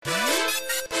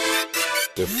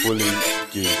The Fully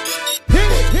Geek.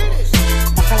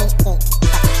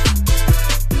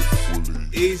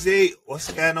 Easy.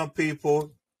 What's going on,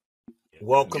 people?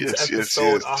 Welcome to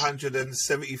episode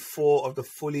 174 of the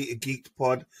Fully Geeked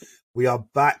Pod. We are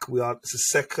back. It's the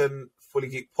second Fully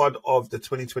Geeked Pod of the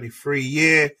 2023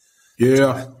 year.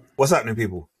 Yeah. What's happening,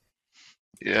 people?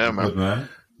 Yeah, man. Good, man.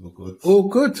 All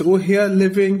good. All here,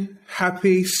 living,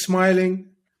 happy, smiling.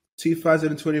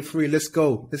 2023. Let's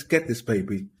go. Let's get this,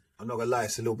 baby. I'm not gonna lie,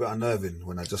 it's a little bit unnerving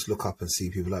when I just look up and see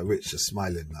people like Rich just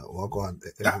smiling. Like, oh, go on,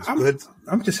 everything's good.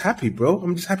 I'm just happy, bro.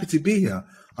 I'm just happy to be here.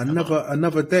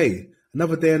 Another day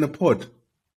in the pod.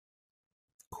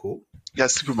 Cool. Yeah,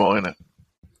 super more in it.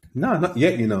 No, not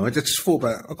yet. You know, I just thought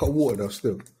about it. I got water though,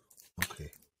 still.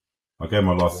 Okay. I gave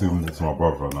my last 2 minutes to my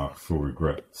brother and I feel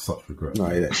regret. Such regret.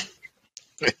 No, yeah.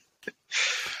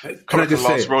 Can I just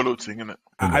last say, Rolo thing, innit?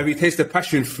 have you tasted the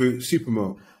passion fruit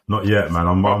Supermo? Not yet, man.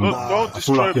 Don't I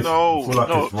feel like it's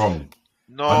wrong.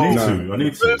 No. I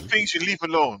need to. Certain things you leave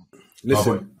alone.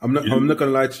 Listen, I'm not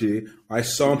gonna lie to you. I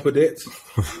sampled it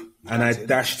and I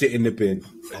dashed it in the bin.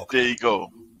 There you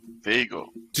go.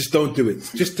 Just don't do it.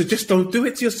 Just don't do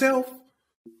it to yourself.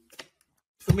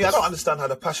 For me, I don't understand how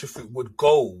the passion fruit would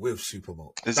go with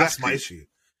Supermalt. Exactly. That's my issue.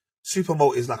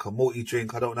 Supermalt is like a malty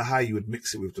drink. I don't know how you would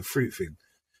mix it with the fruit thing.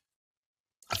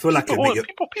 I feel like people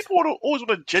always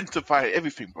want to gentrify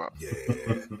everything, bro. Yeah,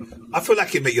 I feel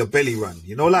like it make your belly run.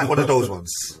 You know, like one of those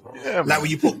ones. Yeah, like when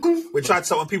you put when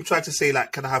people tried to say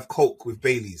like, can I have Coke with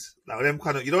Baileys? Like them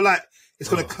kind of, you know, like it's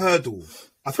gonna curdle.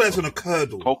 I feel like it's gonna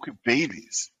curdle. Coke with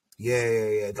Baileys.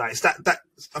 Yeah. Like it's that.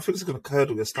 I think it's gonna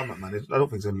curdle your stomach, man. I don't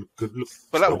think it's a good look.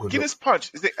 But like Guinness Punch,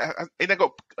 ain't that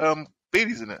got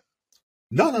Baileys in it?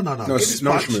 No. It's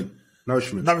nourishment.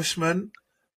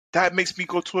 That makes me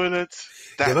go toilet.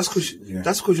 That's because you're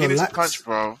Guinness Punch,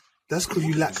 bro. That's because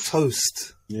you lack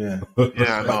toast. Yeah.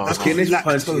 Yeah, no. That's Guinness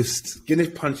Punch. toast.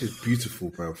 Guinness Punch is beautiful,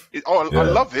 bro. I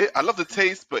love it. I love the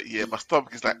taste, but yeah, my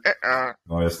stomach is like,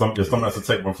 Oh, your stomach has to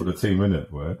take one for the team, innit?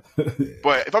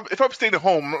 But if I'm staying at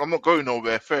home, I'm not going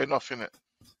nowhere. Fair enough, innit?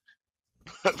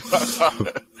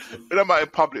 When I'm out in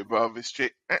public, bro, it's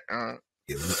straight.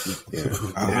 You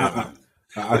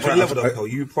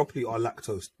properly are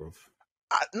lactose, bro.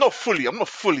 Not fully. I'm not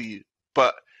fully,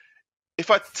 but if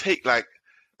I take like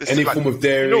any form of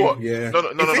dairy, you know what? Yeah. No.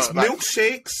 If it's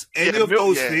milkshakes, any of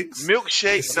those things,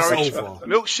 milkshake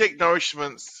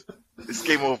nourishments, it's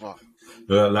game over.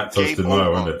 Lactose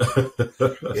denial, innit?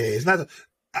 Yeah, it's not.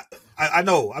 I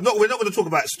know. We're not going to talk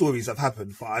about stories that have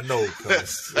happened, but I know.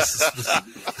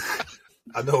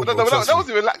 I know. That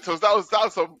wasn't even lactose. That was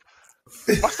some.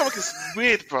 My stomach is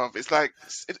weird, bro. It's like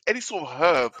any sort of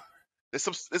herb. There's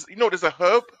a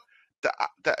herb that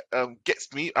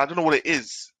gets me. I don't know what it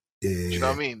is. Yeah. Do you know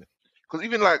what I mean? Because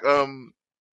even like I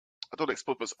don't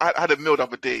expose, but I had a meal the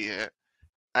other day, yeah,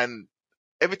 and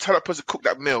every time a person cooked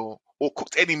that meal or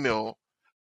cooked any meal,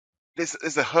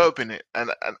 there's a herb in it, and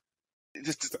it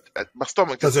just my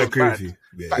stomach just doesn't agree bad. with you.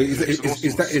 Yeah. Bad.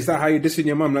 Is that how you're dissing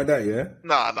your mum like that? Yeah.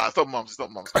 Nah, it's not mums.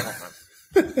 Come on, man.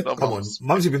 Come on,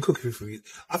 mum's been cooking for you.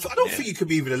 I don't think you could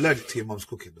be even allergic to your mum's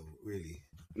cooking, though. Really.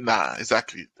 Nah,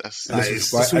 exactly. Unless it's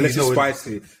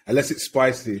spicy.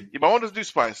 Yeah, my mom doesn't do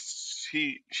spice.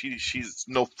 She's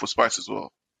known for spice as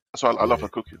well. That's why I love her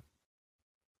cooking.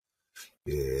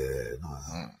 Yeah.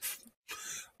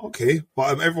 Okay,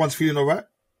 but everyone's feeling all right.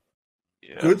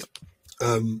 Yeah. Good.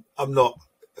 I'm not.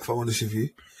 If I'm honest with you,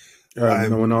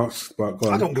 no one asks, but go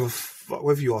on. I don't give a fuck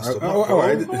whether you ask or not.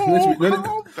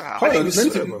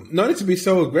 No need to be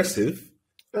so aggressive.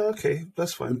 Okay,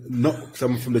 that's fine. Not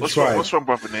someone from the tribe. What's wrong,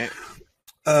 brother Nate?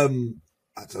 I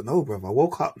don't know, brother. I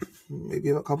woke up maybe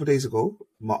a couple of days ago.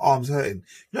 My arm's hurting.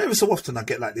 You know, every so often I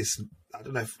get like this. I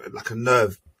don't know, like a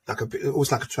nerve,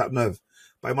 almost like a trapped nerve,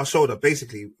 but in my shoulder.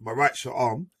 Basically, my right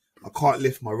arm. I can't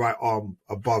lift my right arm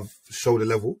above shoulder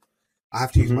level. I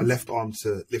have to use my left arm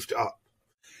to lift it up.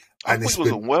 I thought you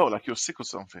wasn't well, like you're sick or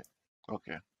something.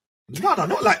 Okay. No,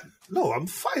 not like. No, I'm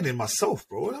finding myself,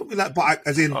 bro. Don't be like, but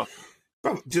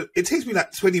bro, it takes me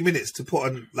like 20 minutes to put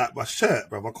on like my shirt,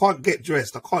 bro. I can't get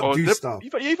dressed. I can't do stuff.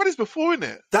 You've had this before,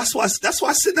 innit? That's what I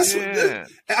said.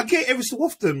 I get it every so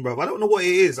often, bro. I don't know what it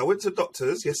is. I went to the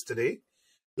doctors yesterday.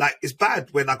 Like, it's bad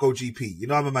when I go GP. You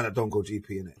know, I'm a man that don't go GP,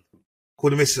 innit?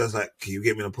 Called the missus. I was like, can you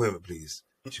get me an appointment, please?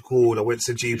 She called. I went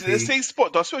to GP. The same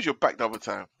spot, though. I suppose you're back the other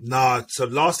time. Nah, so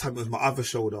last time it was my other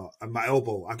shoulder and my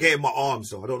elbow. I get it in my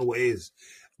arms, though. I don't know what it is.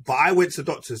 But I went to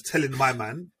doctors telling my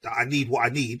man that I need what I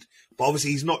need. But obviously,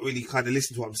 he's not really kind of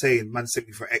listening to what I'm saying. Man sent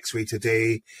me for X-ray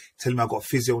today, telling me I've got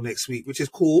physio next week, which is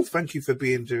cool. Thank you for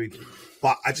being doing.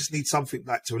 But I just need something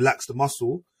like to relax the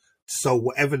muscle. So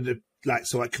whatever the like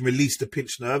so I can release the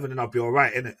pinched nerve, and then I'll be all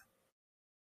right, innit?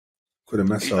 Could have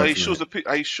messed Are up. you sure?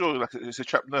 Are you sure? Like it's a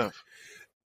trapped nerve?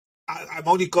 I'm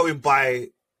only going by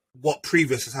what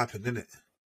previous has happened, innit?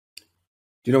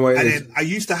 Do you know what it And is? then I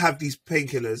used to have these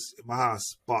painkillers in my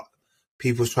house, but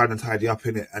people was trying to tidy up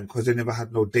in it, and because they never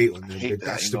had no date on them, hate they that,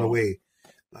 dashed you them know. away.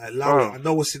 Like, allow Bro. it. I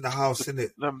know what's in the house,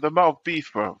 innit? The amount of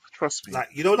beef, bro. Trust me. Like,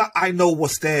 you know, like I know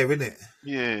what's there, innit?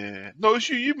 Yeah. No, it's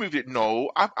you. You moved it.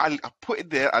 No, I put it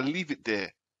there. I leave it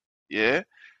there. Yeah.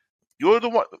 You're the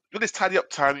one. When it's tidy up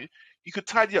time, you could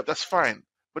tidy up. That's fine.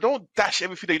 But don't dash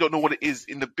everything that you don't know what it is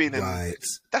in the bin. And Right.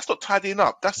 that's not tidying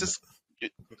up. That's just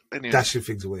anyway. Dashing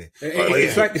things away.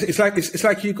 It's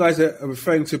like you guys are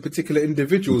referring to particular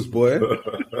individuals, boy. They're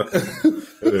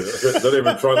not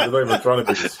even trying to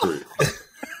be discreet.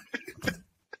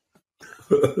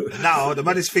 Now, the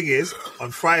maddest thing is,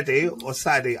 on Friday or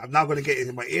Saturday, I'm now going to get it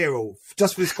in my ear hole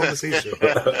just for this conversation.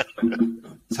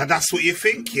 So that's what you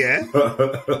think, yeah?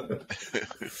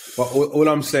 But all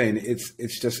I'm saying,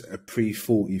 it's just a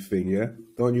pre-40 thing, yeah?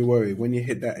 Don't you worry. When you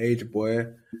hit that age, boy,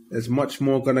 there's much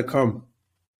more going to come.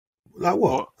 Like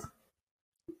what?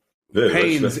 Yeah,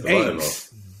 Pains, that's the line,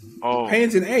 aches. Oh,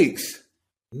 Pains and aches.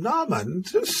 Nah, man.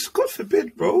 Just, God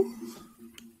forbid, bro.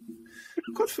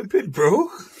 God forbid, bro.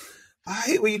 I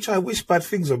hate when you try to wish bad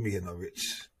things on me, you know,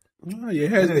 Rich. Oh, your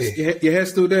hair's, Anyway. your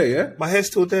hair's still there, yeah? My hair's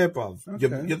still there, bruv.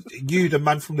 Okay. You, the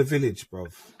man from the village,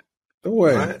 bruv. Don't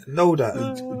worry. Right? Know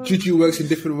that. Juju works in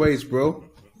different ways, bro.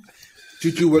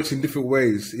 Juju works in different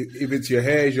ways. If it's your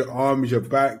hair, it's your arms, your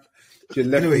back, your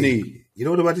left Anyway, knee. you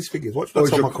know what the maddest thing is? Watch Or that is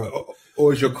tell your, my grandma.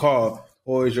 or is your car.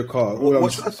 Or is your car.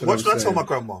 Watch that I tell my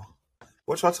grandma.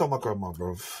 Watch what I tell my grandma,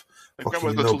 bruv. the Fucking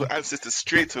grandma's know- gonna tell the ancestors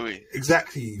straight away.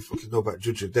 Exactly, you fucking know about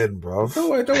Juju then, bruv. Don't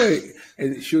worry.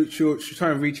 And she'll try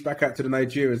and reach back out to the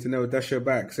Nigerians and they'll dash her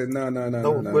back. Say, no.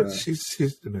 But she's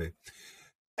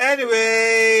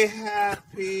anyway,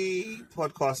 happy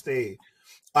podcast day.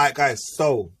 All right, guys,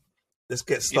 so let's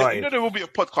get You know, started. there will be a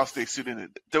podcast day soon,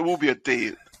 innit? There will be a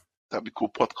day that'll be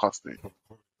called podcast day.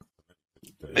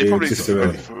 They probably just not around.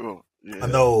 ready for real. Yeah. I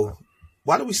know.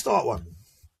 Why don't we start one?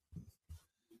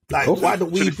 Like, Go. why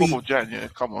don't we 24th be? of Jan, yeah,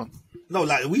 come on. No,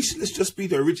 like let's just be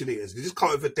the originators. We just come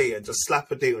up with a date and just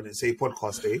slap a date on it, say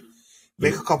podcast day,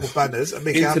 make a couple banners and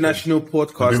make it happen. International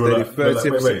Podcast People Day, are 30th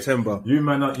of wait. September. You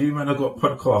man have got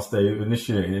podcast day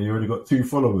initiated and you already got 2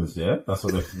 followers, yeah? That's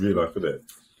what they realise, isn't it?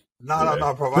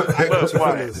 No, bro. I ain't got two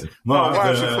Why? followers. No, Why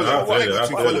I two followers? Why I ain't got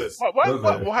two followers?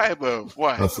 Why, bro?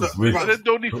 Why? That's weird. There's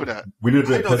no need for that. We did a I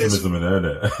bit know of this. pessimism in there,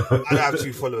 innit? I don't have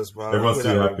two followers, bro. Everyone's too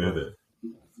Without happy, it, isn't it?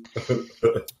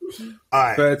 All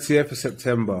right, 30th of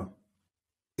September.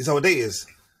 is that what date is?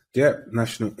 Yep,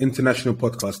 International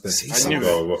Podcast Day. See, I knew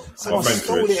someone, it. someone thanks,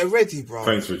 stole Rich. it already, bro.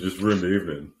 Thanks for just ruined the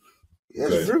evening. Yeah,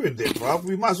 it's Okay. ruined it, bro.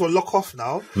 We might as well lock off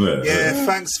now. Yeah.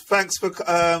 Thanks for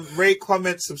rate,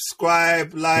 comment,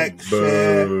 subscribe, like,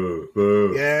 share.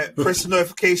 Boo. Yeah, press the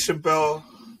notification bell.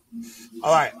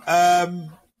 All right,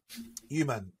 you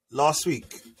man. Last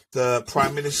week, the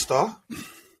Prime Minister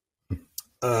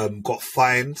got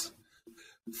fined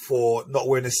for not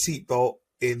wearing a seatbelt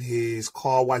in his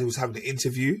car while he was having an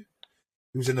interview.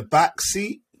 He was in the back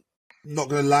seat. Not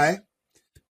gonna lie,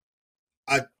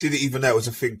 I didn't even know it was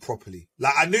a thing properly.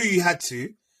 Like, I knew you had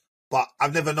to, but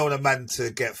I've never known a man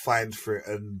to get fined for it.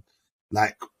 And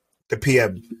like the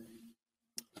PM,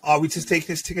 are we just taking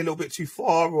this thing a little bit too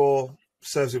far, or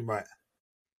serves him right?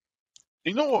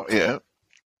 You know what? Yeah.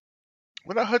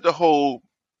 When I heard the whole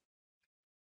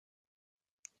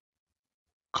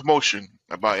commotion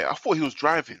about it, I thought he was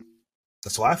driving.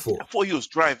 That's what I thought. I thought he was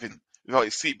driving without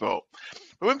his seatbelt.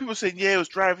 But when people saying, yeah, he was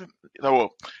driving,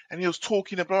 and he was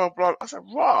talking and blah, blah, blah, I said,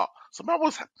 rah. So man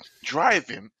was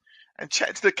driving and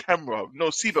chatting to the camera with no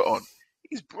seatbelt on.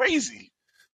 He's brazy.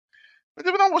 But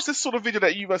then when I watched this sort of video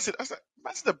that you guys said, I was like,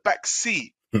 that's the back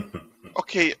seat.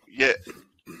 Okay, yeah,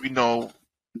 we know,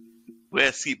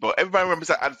 wear seatbelt. Everybody remembers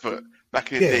that advert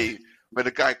back in the Yeah. day where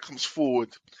the guy comes forward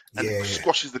and Yeah.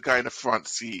 squashes the guy in the front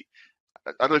seat.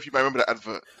 I don't know if you might remember that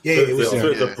advert. Yeah, it was. It's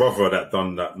yeah. the brother that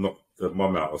done that, knocked the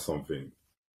mum out or something.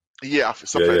 Yeah,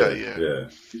 something like that.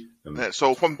 Yeah. And Yeah,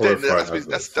 so from then, horrifying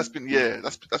that's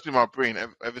been my brain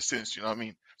ever since. You know what I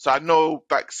mean? So I know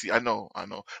backseat, I know,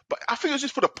 but I think it was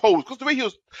just for the pose because the way he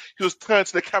was turned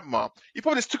to the camera, he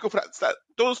probably just took it for that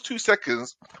those 2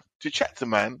 seconds to chat to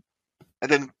man, and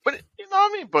then, but you know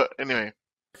what I mean? But anyway,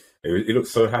 he looked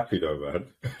so happy though, man.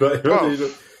 Like, Bro.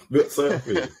 he looked so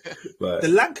happy. Like, The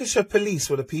Lancashire police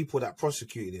were the people that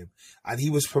prosecuted him, and he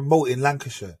was promoting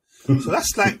Lancashire. So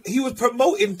that's like, he was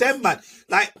promoting them, man.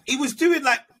 Like, he was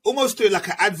almost doing like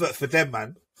an advert for them,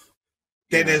 man.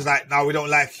 Then there's like, no, we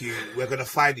don't like you. We're going to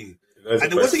fine you.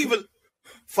 and it wasn't even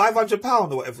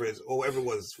 £500 or whatever it is, or whatever it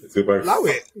was. Allow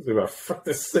it. It's about fuck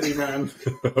this city, man.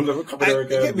 I'm never coming there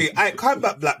again. Get me? I ain't coming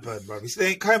back, Blackburn, bro. They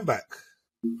ain't coming back.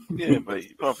 Yeah,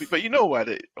 but you know why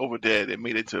they over there they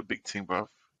made it to a big team, bro.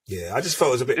 Yeah, I just felt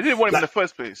it was a bit. They didn't want him in the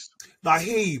first place. No, I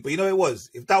hear you, but you know what it was.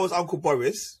 If that was Uncle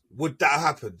Boris, would that have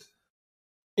happened?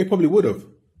 It probably would have.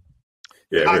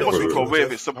 Yeah, I we don't probably think Got would. away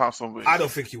with it somehow, some way. I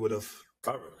don't think he would have.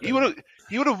 He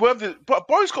would have wormed it. But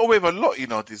Boris got away with a lot, you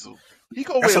know, Dizzle. He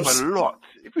got away That's with a lot.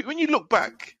 When you look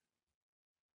back,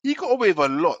 he got away with a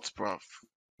lot, bruv.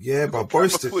 Yeah, but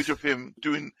Boris Boris did. footage of him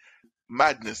doing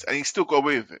madness, and he still got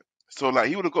away with it. So, like,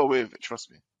 he would have got away with it.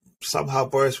 Trust me. Somehow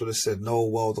Boris would have said, no,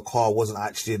 well, the car wasn't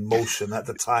actually in motion at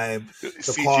the time. The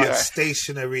CGI. car is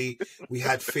stationary. We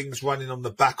had things running on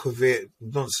the back of it.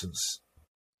 Nonsense.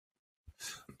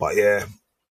 But yeah.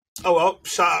 Oh, well,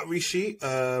 shout out Rishi.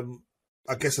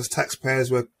 I guess as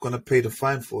taxpayers, we're going to pay the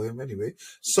fine for him anyway.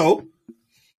 So,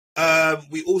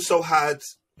 we also had,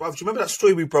 well, do you remember that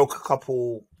story we broke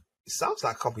it sounds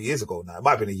like a couple of years ago now. It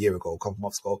might have been a year ago, a couple of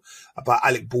months ago, about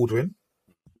Alec Baldwin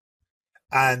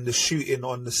and the shooting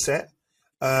on the set.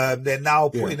 They're now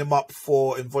putting him up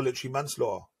for involuntary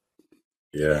manslaughter.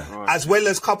 Yeah. Right. As well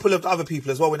as a couple of other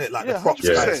people as well, innit? Like the props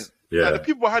 100%. guys. Yeah. Like,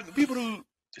 the people who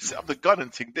set up the gun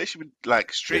and thing, they should be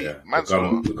like straight Yeah.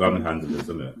 manslaughter. The gun handlers,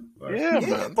 isn't it? Like, Yeah, Yeah,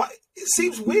 man. but it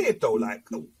seems weird though. Like,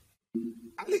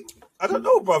 Alec, I don't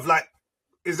know, bruv. Like,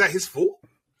 is that his fault?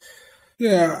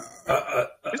 Yeah.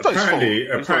 It's not his fault. apparently,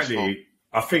 It's not his fault.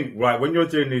 I think when you're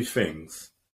doing these things,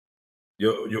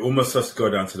 you're almost just go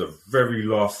down to the very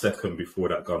last second before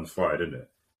that gun's fired, isn't it?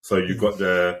 So you've got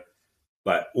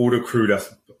all the crew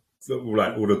that's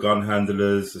like all the gun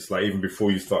handlers. It's like even before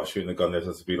you start shooting the gun, there's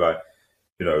has to be like,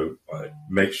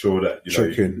 make sure that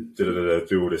you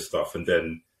do all this stuff, and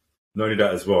then not only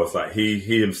that as well, it's like he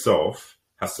himself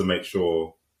has to make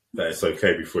sure that it's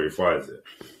okay before he fires it.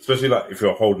 Especially like if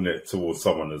you're holding it towards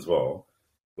someone as well,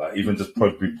 like even just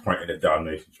probably pointing it down,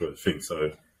 making sure it's things.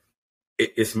 So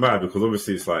it's mad because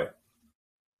obviously it's like,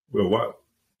 well, why?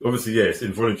 Obviously, yeah, it's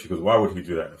involuntary because why would he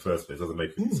do that in the first place? It doesn't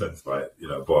make any sense, like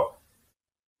but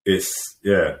it's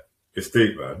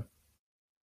deep, man.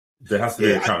 There has to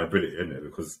be accountability in it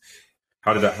because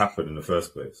how did that happen in the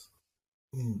first place?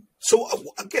 So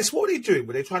I guess what are they doing?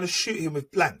 Were they trying to shoot him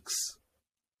with blanks?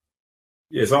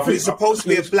 Yes, I think It's supposed to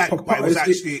be a blank, but it was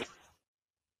actually.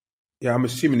 Yeah, I'm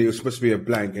assuming it was supposed to be a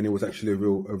blank, and it was actually a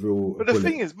real. But the bullet.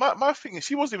 thing is, my thing is,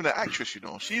 she wasn't even an actress,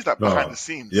 She's like behind the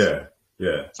scenes. Yeah.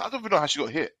 So I don't even know how she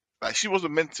got hit. Like, she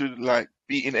wasn't meant to like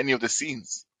be in any of the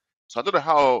scenes. So I don't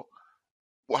know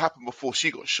what happened before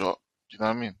she got shot. Do you know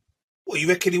what I mean? What, you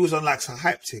reckon he was on like some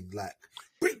hype thing, like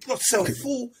break yourself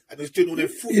full, and he was doing all their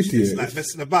foolishness, like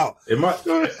messing about? It might.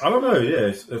 I don't know.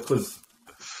 Yeah, because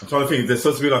I'm trying to think. There's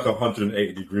supposed to be like a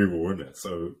 180-degree rule, isn't it?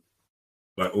 So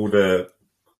like all the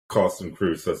cast and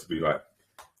crew is supposed to be like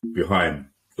behind,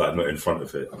 like not in front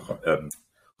of it. I can't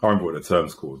remember what the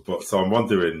term's called, but so I'm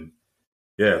wondering.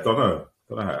 Yeah, I don't know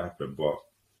how it happened, but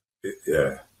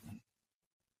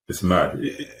it's mad.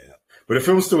 Yeah. But the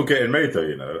film's still getting made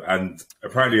though, and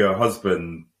apparently her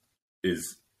husband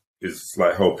is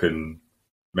like helping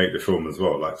make the film as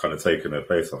well, like kind of taking her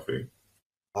place, I think.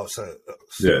 Oh, so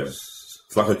yeah,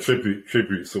 it's like a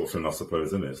tribute sort of thing, I suppose,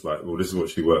 isn't it? It's like, well, this is what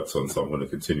she worked on, so I'm going to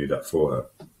continue that for her.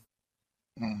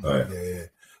 Right. Yeah.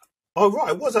 Oh, right,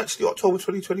 it was actually October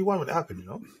 2021 when it happened,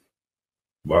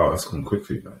 Wow, that's gone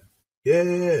quickly, man.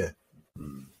 Yeah.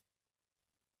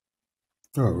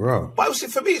 Oh, wow. But obviously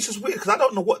for me, it's just weird because I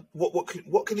don't know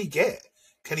what can he get?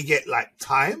 Can he get like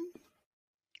time?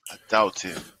 I doubt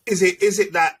it. Is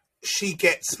it that she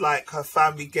gets like her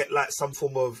family get like some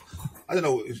form of, I don't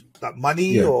know, like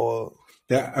money or?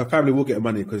 Yeah, her family will get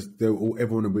money because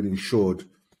everyone will be insured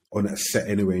on that set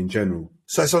anyway. In general,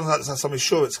 so it's like some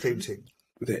insurance claim thing.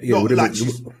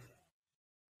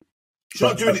 She's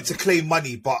not doing it to claim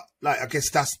money, but like I guess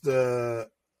that's the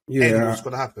end what's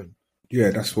going to happen.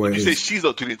 Yeah, that's why. You say she's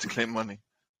not doing it to claim money.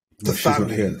 The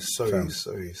family.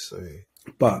 Sorry.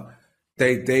 But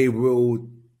they will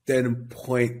then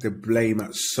point the blame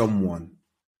at someone.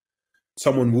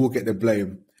 Someone will get the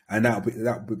blame, and that'll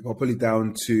be probably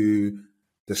down to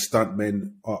the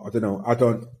stuntmen. I don't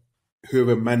know.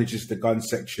 Whoever manages the gun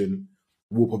section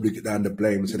will probably get down the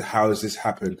blame and say, "How has this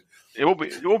happened?" It won't be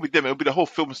them. It'll be the whole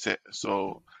film set.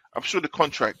 So I'm sure the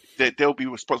contract they'll be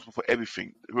responsible for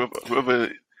everything.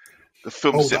 Whoever the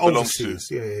film set belongs to.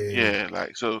 Yeah.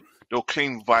 Like so they'll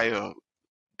claim via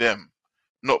them.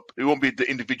 It won't be the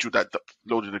individual that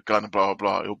loaded the gun. Blah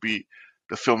blah blah. It'll be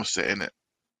the film set in it.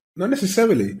 Not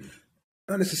necessarily.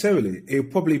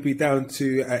 It'll probably be down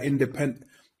to independent.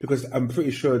 because I'm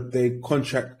pretty sure they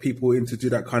contract people in to do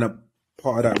that kind of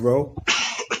part of that role.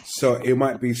 So it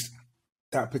might be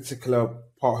that particular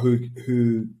part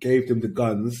who gave them the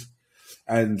guns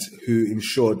and who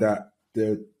ensured that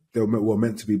they were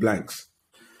meant to be blanks.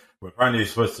 Well, apparently,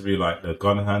 it's supposed to be like the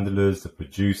gun handlers, the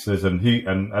producers, and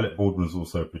Alec Baldwin's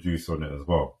also a producer on it as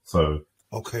well. So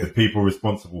Okay. the people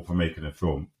responsible for making the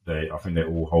film, I think they're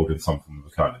all holding some form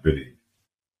of accountability.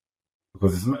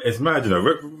 Because it's mad, you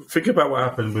know. Think about what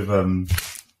happened with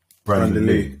Brandon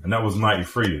Lee, and that was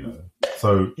 93, you know.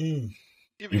 So Even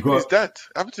his dad.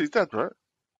 Happened to his dad, right?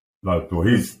 no, well,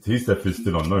 his death is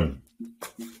still unknown.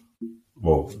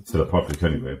 Well, to the public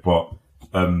anyway. But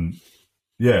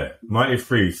yeah,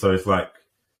 93. So it's like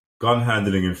gun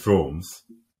handling in films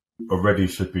already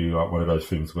should be like one of those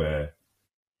things where,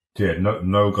 yeah,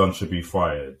 no gun should be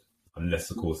fired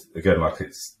unless, of course, again, like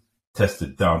it's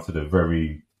tested down to the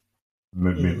very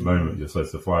moment you're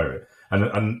supposed to fire it.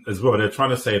 And as well, they're trying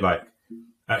to say like,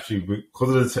 actually, because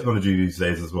of the technology these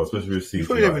days as well, especially with CGI, You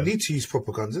probably never need to use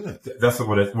proper guns, isn't it? that's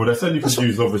what they're saying. You can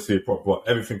use obviously proper, but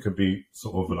everything could be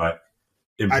sort of like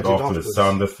input Added after the afterwards.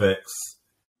 sound effects,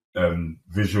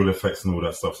 visual effects, and all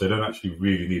that stuff. So they don't actually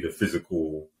really need a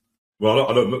physical. Well,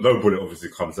 I don't, no bullet obviously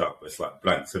comes out, but it's like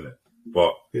blanks, isn't it?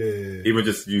 But Yeah. even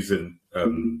just using,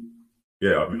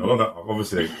 yeah, I mean, a lot of,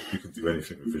 obviously you can do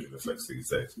anything with visual effects these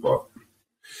days, but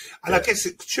And I guess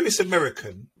true, it's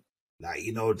American. Like,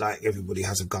 you know, like everybody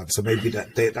has a gun, so maybe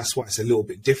that's why it's a little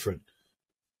bit different.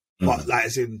 But like,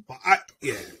 as in,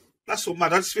 that's what,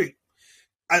 man. I just think,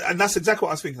 and that's exactly what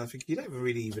I was thinking. I think you don't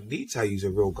really even need to use a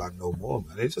real gun no more,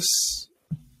 man. It's just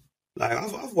like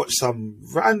I've watched some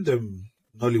random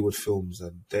Nollywood films,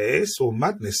 and it's all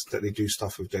madness that they do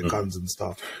stuff with their guns and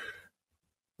stuff.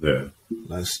 yeah.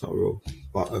 No, it's not real.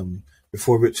 But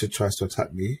before Richard tries to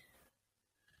attack me,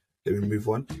 let me move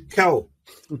on. Kel,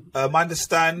 I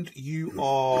understand you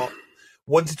are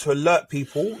wanted to alert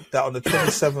people that on the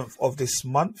 27th of this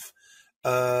month, we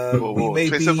may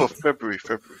 27th be... of February.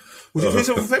 Was it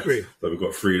 27th of February? So we've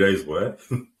got 3 days, boy.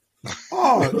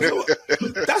 Oh,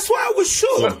 that's why I was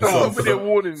shook, bro. Video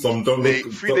warning. Some don't mate,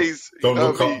 look, 3 days. Don't you know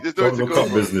look what I mean? up, There's don't nowhere to look go, up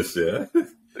bro. business, yeah.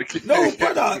 No,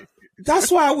 brother.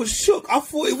 That's why I was shook. I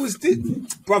thought it was...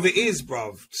 Bruv, it is,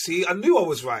 bruv. See, I knew I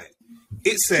was right.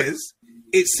 It said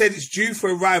it's due for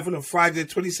arrival on Friday, the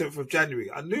 27th of January.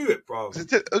 I knew it, bruv.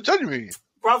 Is it January?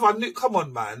 Bruv, I knew... Come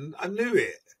on, man. I knew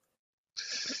it.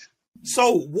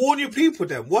 So, warn your people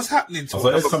then. What's happening to I was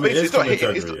like, us? it's coming, It's it's not coming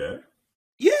hitting- it's January, yeah.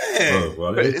 Yeah. Oh,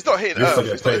 well, But it's not hitting at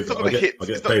least Earth. I get It's not paid. gonna hit. I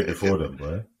get it's not- paid before them,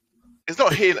 boy. It's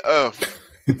not hitting Earth.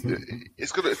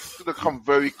 It's gonna come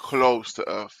very close to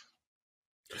Earth.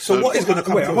 So what is going to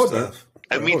come Wait, close hold to on. Earth?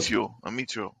 A meteor.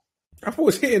 I thought it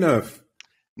was hitting Earth.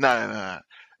 Nah.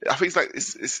 I think it's like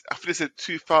it's. I think it's at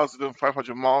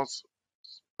 2,500 miles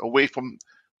away from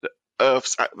the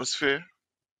Earth's atmosphere,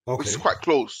 which is Okay. quite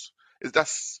close.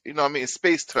 That's you know what I mean in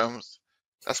space terms.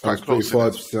 That's quite Sounds pretty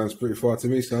close. far. Sounds pretty far to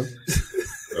me, son.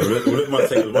 Well, it might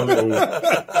take one little.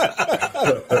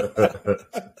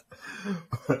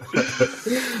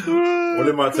 All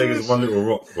it might take is one little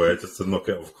rock, boy, just to knock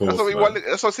it off course. That's what, man.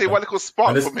 that's what I say. One little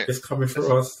spark And from it. it's coming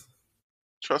for us.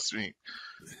 Trust me.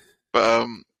 But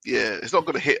yeah, it's not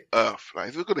gonna hit Earth. Like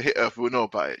if it's gonna hit Earth, we'll know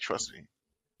about it. Trust me.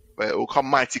 But it will come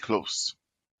mighty close.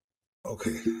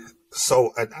 Okay.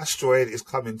 So an asteroid is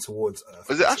coming towards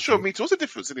Earth. Is it asteroid meteor? What's the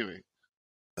difference anyway?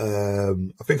 I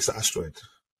think it's an asteroid.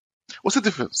 What's the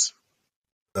difference?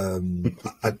 I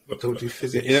don't do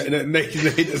physics.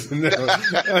 Nate doesn't know.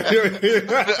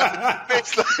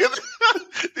 It's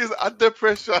like this under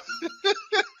pressure.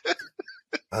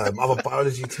 I'm a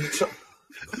biology teacher.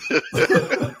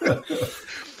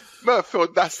 Man, I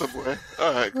felt that's somewhere.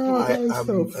 All right. I am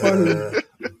so funny.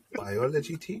 a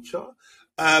biology teacher.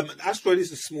 An asteroid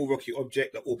is a small rocky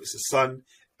object that orbits the sun.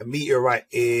 A meteorite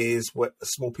is what a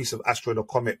small piece of asteroid or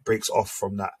comet breaks off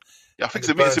from that Yeah, I think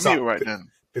And it's it a burns up. meteorite then.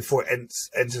 before it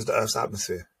enters the Earth's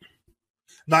atmosphere.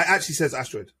 No, it actually says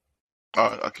asteroid.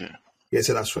 Oh, okay. Yeah, it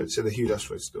said asteroid. It said a huge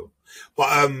asteroid still.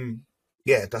 But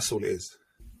yeah, that's all it is.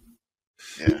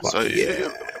 Yeah. But, So yeah.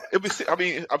 it'll be. I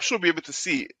mean, I'm sure we'll be able to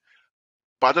see it,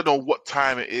 but I don't know what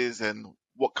time it is and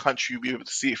what country you'll be able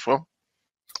to see it from.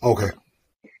 Okay.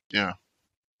 Yeah.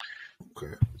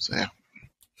 Okay. So yeah,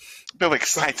 a bit of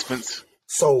excitement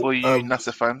So for you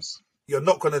NASA fans. you're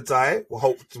not going to die.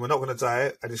 We're not going to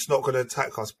die, and it's not going to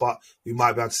attack us, but we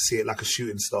might be able to see it like a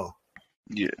shooting star.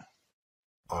 Yeah.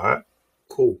 All right,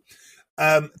 cool.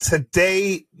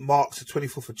 Today marks the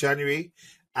 24th of January,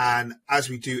 and as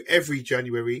we do every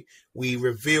January, we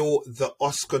reveal the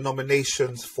Oscar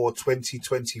nominations for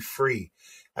 2023.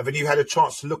 Have any of you had a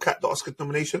chance to look at the Oscar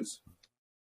nominations?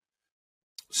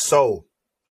 So,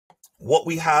 what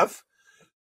we have.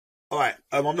 All right.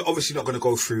 Obviously not going to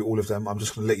go through all of them. I'm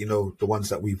just going to let you know the ones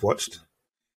that we've watched.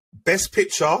 Best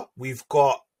Picture, we've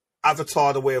got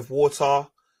Avatar: The Way of Water,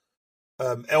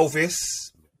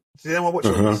 Elvis. Did anyone watch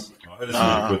Elvis? It's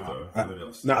really good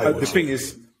though. No, the thing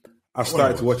is, I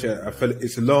started to watch it. I felt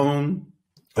it's long.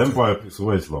 Them biopics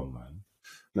always long, man.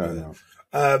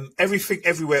 No. Everything,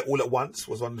 Everywhere, All at Once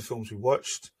was one of the films we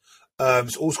watched.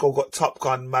 It's also got Top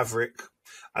Gun, Maverick,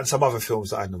 and some other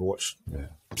films that I never watched. Yeah.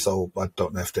 So I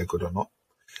don't know if they're good or not.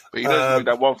 But you know,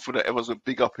 that one film that everyone's a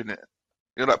big up in it.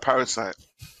 You know, like Parasite.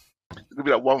 There's gonna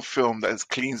be that one film that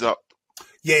cleans up.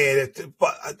 Yeah,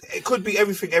 but it could be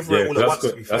Everything, Everywhere, All at Once.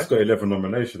 To be fair. That's got 11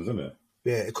 nominations, isn't it?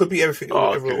 Yeah, it could be Everything,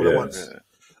 Everywhere, All at Once.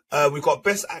 Yeah. We've got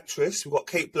Best Actress. We've got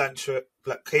Kate Blanchett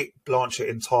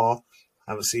in Tar.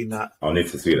 I haven't seen that. I'll need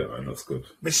to see that, man. That's good.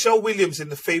 Michelle Williams in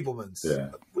The Fablemans. Yeah.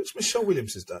 Which Michelle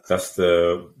Williams is that? That's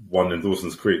the one in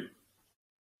Dawson's Creek.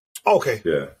 Oh, okay.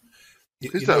 Yeah.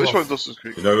 Who's that? Which one is Dawson's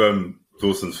Creek? You know,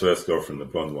 Dawson's first girlfriend, the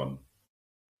blonde one.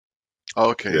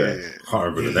 Oh, okay. Yeah.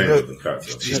 Can't remember the name of the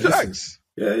character. She's good actress.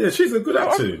 Yeah, she's a good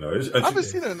actor, you know. I haven't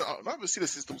seen her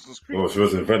since Dawson's Creek. Well, she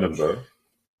was in Venom, though.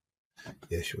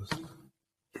 Yeah, she was.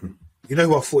 You know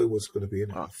who I thought it was going to be in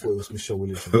it? I thought it was Michelle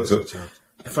Williams.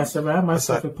 If I surround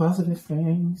myself with positive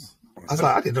things. I was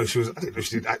like, I didn't know she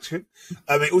did action.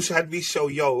 It also had Michelle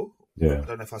Yeoh. Yeah. I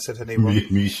don't know if I said her name wrong.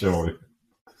 Michelle.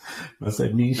 I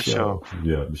said Michelle.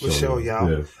 Yeah, Michelle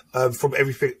Yeoh. Yeah. From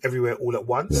Everything, Everywhere, All at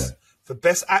Once. Yeah. For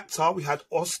Best Actor, we had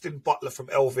Austin Butler from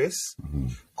Elvis,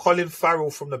 Colin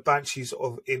Farrell from The Banshees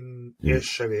of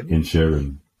Inisherin.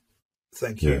 Inisherin.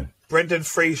 Thank you. Yeah. Brendan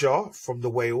Fraser from The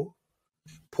Whale,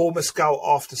 Paul Mescal,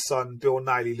 After Sun, Bill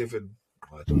Nighy Living.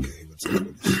 Oh, I don't get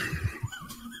even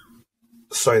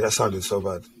Sorry, that sounded so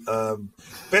bad.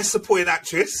 Best Supporting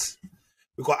Actress,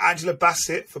 we've got Angela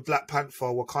Bassett for Black Panther,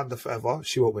 Wakanda Forever.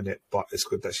 She won't win it, but it's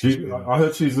good that she's winning. I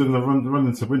heard she's in the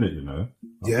running to win it, you know.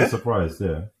 I'm surprised,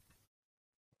 yeah.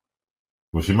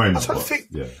 Well, she might not. I think.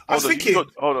 Yeah. I was thinking.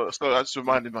 Hold on. So I just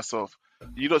reminded myself.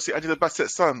 You don't see Angela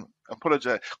Bassett's son. I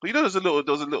apologize. But you know, there's a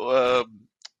little,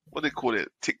 what do they call it?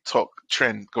 TikTok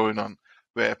trend going on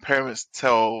where parents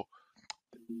tell,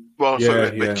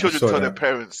 children tell their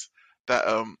parents that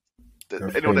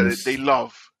anyone that they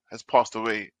love has passed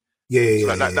away.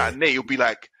 Yeah. That Nate, you'll be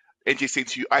like, NJ saying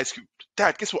to you, Ice Cube,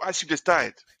 Dad, guess what? Ice Cube just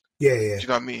died. Yeah. Do you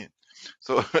know what I mean?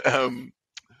 So,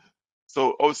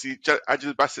 so obviously,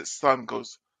 Angela Bassett's son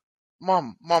goes,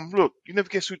 Mom, look, you never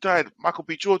guess who died? Michael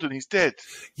B. Jordan, he's dead.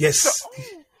 Yes. Like,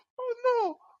 oh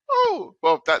no. Oh,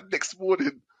 well, that next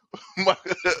morning,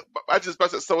 Angela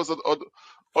Bassett's son was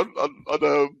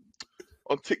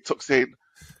on TikTok saying,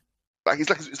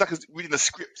 it's like he's reading a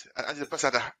script, and Angela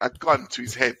Bassett had a gun to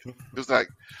his head. It was like,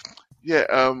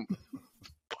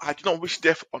 I do not wish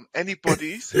death on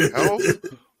anybody's health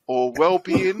or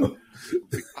well-being.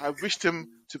 I wished him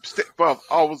to stay, bruv.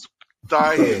 I was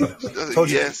dying.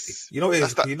 Yes. You know, we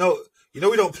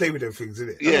don't play with them things,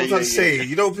 innit? Yeah, I'm saying.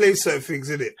 You don't play certain things,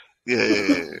 innit?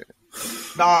 Yeah.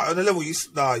 Nah, on the level, you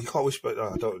can't wish, but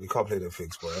you can't play them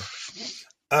things, boy.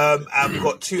 And we've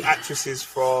got two actresses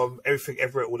from Everything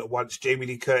Everywhere All at Once, Jamie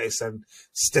Lee Curtis and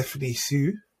Stephanie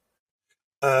Hsu.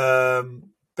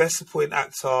 Best Supporting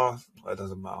Actor, it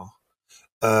doesn't matter.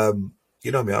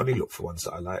 You know me, I only look for ones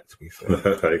that I like, to be fair.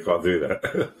 You can't do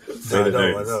that.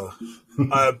 I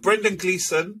know. Brendan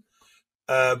Gleeson,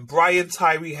 Brian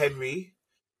Tyree Henry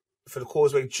for The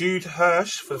Causeway, Jude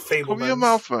Hirsch for The Fablemans. Cover your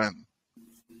mouth, man.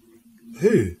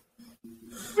 Who?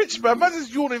 Rich man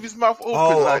just yawning with his mouth open.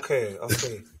 Oh, like. okay.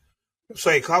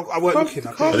 Sorry, I weren't looking.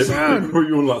 They put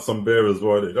you on like some bear as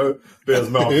well. You know, bear's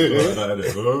mouth.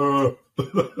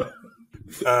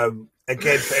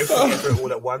 Again, for Everything Everywhere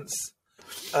All at Once.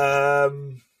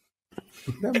 To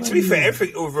be fair,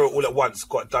 Everything Everywhere All at Once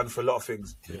got done for a lot of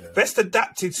things. Yeah. Best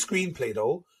Adapted Screenplay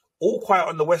though, All Quiet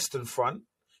on the Western Front,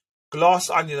 Glass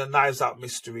Onion and Knives Out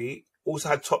Mystery. Also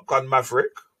had Top Gun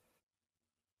Maverick.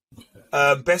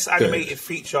 Best Animated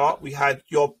Feature, we had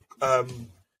your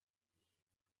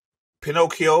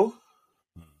Pinocchio,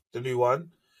 the new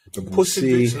one. Puss in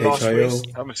Boots: The Last Race.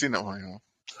 I haven't seen that one. You know.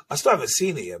 I still haven't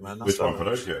seen it yet, man. Which one,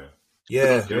 Pinocchio?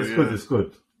 Yeah. It's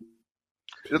good.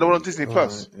 Is it the one on Disney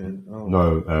Plus?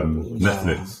 No,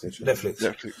 Netflix.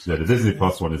 Netflix. Yeah, the Disney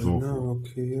Plus one is awful.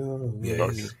 Yeah.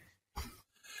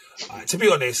 To be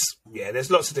honest,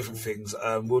 there's lots of different things.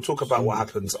 We'll talk about what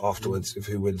happens afterwards if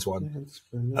who wins one.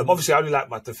 Obviously, I only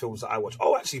like the films that I watch.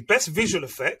 Oh, actually, best visual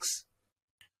effects.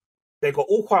 They got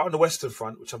All Quiet on the Western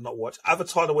Front, which I've not watched.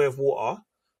 Avatar: The Way of Water,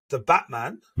 The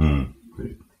Batman,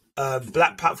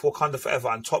 Black Panther: Wakanda Forever,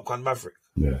 and Top Gun Maverick.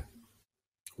 Yeah.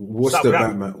 What's Stop the with that.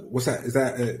 Batman? What's that? Is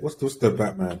that what's the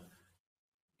Batman?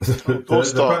 Don't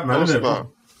start. Batman, Don't isn't it? start.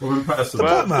 Robin Pattinson. The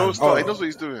Batman. Don't start. He Oh. knows what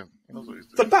he's doing. He knows what he's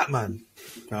The doing. Batman.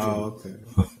 Oh, okay.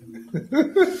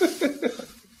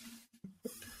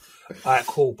 All right,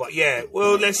 cool. But yeah,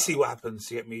 well, let's see what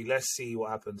happens. You get me? Let's see what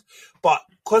happens. But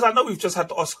because I know we've just had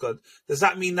the Oscar, does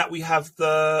that mean that we have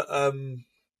the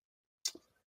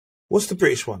what's the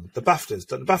British one? The BAFTAs.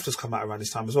 The BAFTAs come out around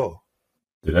this time as well.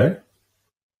 Did they?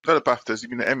 Not the BAFTAs. You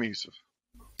mean the Emmys?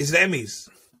 Is it the Emmys?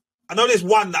 I know there's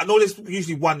one. I know there's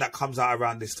usually one that comes out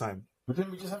around this time. But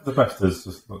didn't we just have the BAFTAs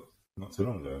just not too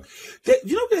long ago?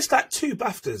 You know, there's like two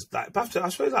BAFTAs. Like BAFTA, I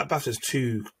suppose like BAFTAs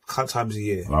two times a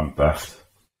year. I'm baffed.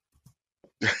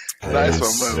 Nice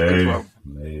one, man. Good one.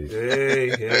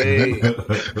 Hey.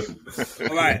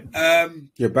 All right.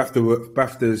 Yeah,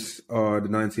 BAFTAs are the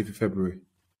 19th of February.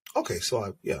 Okay, so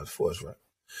I thought I was right.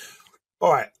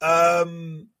 All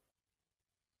right.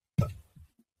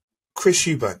 Chris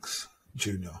Eubanks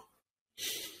Jr.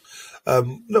 Not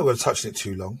going to touch on it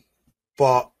too long,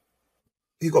 but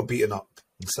he got beaten up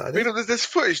on Saturday. You know, there's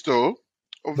footage though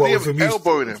of What, with Liam him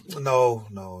elbowing him. No.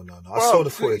 I saw the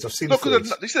footage. I've seen the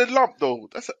footage. You said lump though.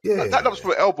 That lump's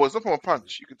from an elbow. It's not from a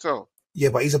punch. You can tell. Yeah,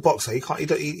 but he's a boxer. He can't.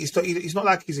 He's not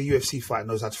like he's a UFC fighter.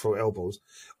 Knows how to throw elbows.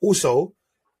 Also,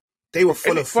 they were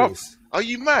full of fools. Are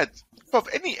you mad? Bruv,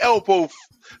 any elbow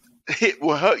hit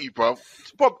will hurt you, bruv.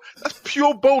 Bruv, that's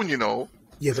pure bone, you know.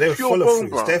 Yeah, but they were Pure full of bone, fools.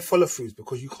 bro. They're full of fools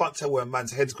because you can't tell where a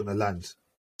man's head's going to land.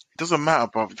 It doesn't matter,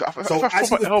 bruv. So as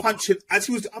he was punching, as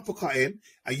he was uppercutting,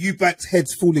 and Eubanks'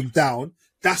 head's falling down,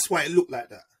 that's why it looked like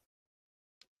that.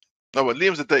 No, but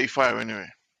Liam's a dirty fighter anyway.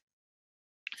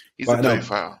 He's But a dirty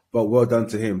fighter. But well done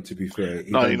to him, to be fair.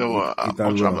 No, you know what? He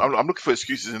done well. I'm looking for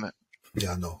excuses, innit?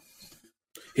 Yeah, I know.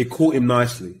 He caught him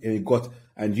nicely, and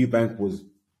Eubank was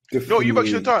You know what Eubank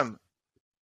should have done?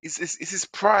 It's his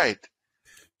pride.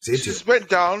 He It's just went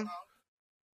down,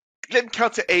 let him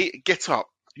count to 8, get up.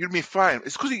 You'd be fine.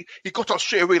 It's because he got up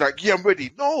straight away, like, yeah, I'm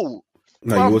ready. No.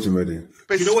 No, he wasn't ready.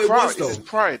 But You know what it was, though? It's his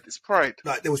pride. It's pride.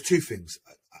 Like there was two things,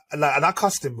 and I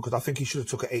cussed him because I think he should have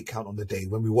took an 8 count on the day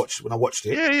when I watched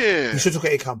it. Yeah. He should have took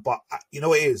an 8 count, but you know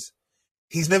what it is?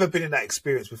 He's never been in that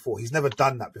experience before. He's never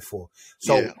done that before.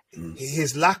 So Yeah.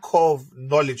 his lack of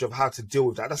knowledge of how to deal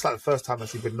with that's like the first time that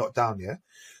he's been knocked down, yeah?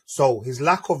 So his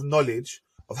lack of knowledge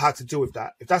of how to deal with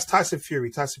that. If that's Tyson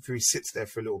Fury sits there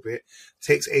for a little bit,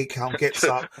 takes 8 count, gets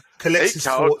up, collects 8 his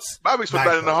count. thoughts. Mavick's for 9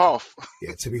 9.5.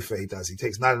 Yeah, to be fair, he does. He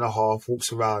takes 9.5,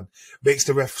 walks around, makes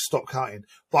the ref stop counting.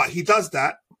 But he does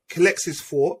that, collects his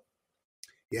thought,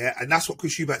 yeah, and that's what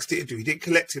Chris Eubanks didn't do. He didn't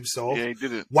collect himself, Yeah, he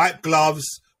didn't. wipe gloves,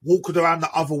 walk around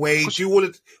the other way, do all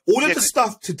of the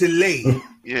stuff to delay.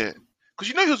 Yeah. Because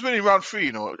you know he was winning round 3,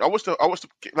 you know. I watched the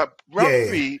like round Yeah.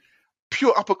 3,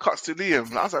 pure uppercuts to Liam.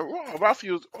 And I was like, wow,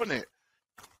 Ralphie was on it.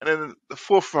 And then the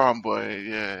 4th round, boy,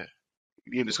 yeah.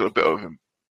 Liam just got a bit of him.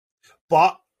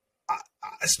 But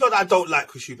it's not that I don't like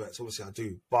Chris Eubanks, obviously I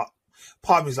do. But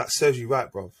part of me is like, serves you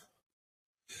right, bruv.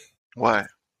 Why?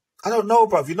 I don't know,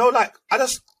 bruv. You know, like,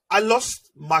 I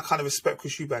lost my kind of respect for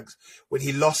Chris Eubanks when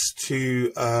he lost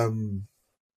to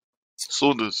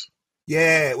Saunders.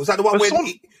 yeah, was that the one But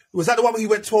when he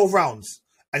went 12 rounds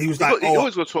and he was like, He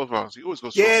always goes 12 rounds. He always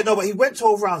goes 12 yeah, rounds. no, but he went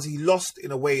 12 rounds. He lost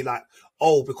in a way like,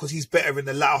 because he's better in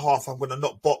the latter half, I'm going to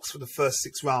not box for the first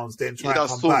 6 rounds, then try Yeah, and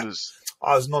that's come back. Saunders.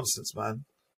 Oh, it's nonsense, man.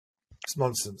 It's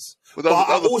nonsense. But But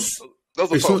I that was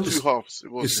also, a It's part of Saunders- 2 halves.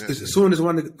 It was, Is Saunders the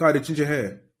one that guy with ginger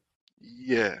hair?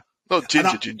 yeah. Not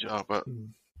ginger, but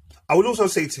I would also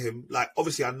say to him, like,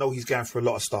 obviously, I know he's going through a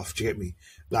lot of stuff. Do you get me?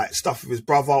 Like stuff with his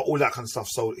brother, all that kind of stuff.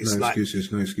 So it's No like,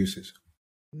 excuses.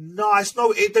 no, it's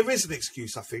no. There is an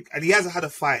excuse, I think, and he hasn't had a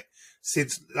fight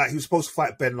since. Like he was supposed to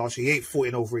fight Ben last year. He ain't fought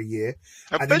in over a year.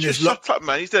 and then Ben there's just shut up,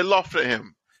 man. He's there laughing at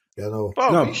him. Yeah, no.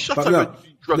 Bro, No, he shut but up,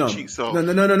 you drug cheat self.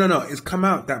 No. It's come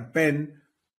out that Ben.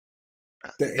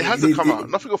 It hasn't come out.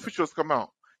 Nothing official has come out.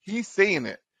 He's saying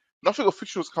it. Nothing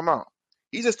official has come out.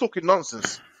 He's just talking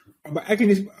nonsense. But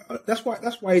again, that's why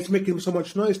it's making so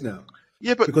much noise now.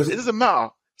 Yeah, but Because- it doesn't matter.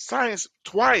 Science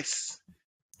twice.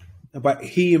 But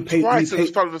he Twice it was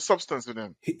found a substance in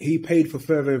him. he paid for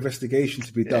further investigation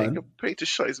to be Yeah, he done, got paid to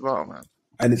shut his mouth, man.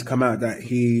 and it's come out that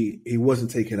he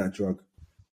wasn't taking that drug.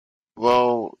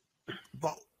 Well,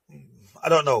 But I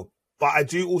don't know. But I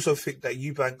do also think that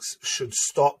Eubanks should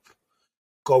stop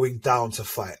going down to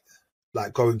fight,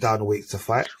 like going down a week to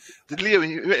fight. did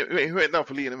Liam, he went down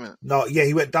for Liam in a minute. No, yeah,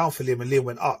 he went down for Liam and Liam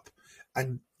went up,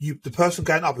 and the person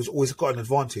going up has always got an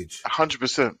advantage.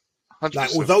 100%.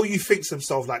 Like, 100%. although you think to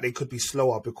themselves like they could be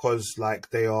slower because like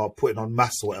they are putting on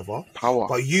mass or whatever, Power.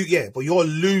 but you're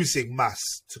losing mass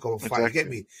to go and fight. You get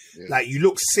me? Yeah. Like, you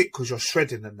look sick because you're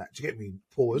shredding and that. Do you get me?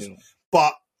 Pause. Yeah.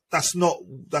 But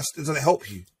it doesn't help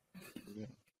you.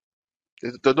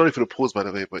 Don't need for the pause, by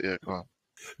the way, but yeah, go on.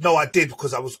 No, I did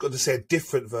because I was going to say a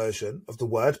different version of the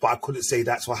word, but I couldn't say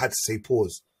that, so I had to say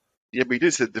pause. Yeah, but you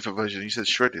did say a different version. You said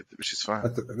shredded, which is fine.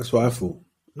 That's what I thought.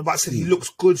 No, but I said he looks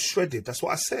good shredded. That's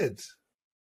what I said.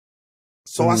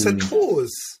 So I said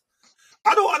pause.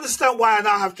 I don't understand why I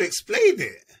now have to explain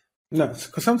it. No,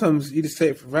 because sometimes you just say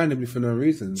it randomly for no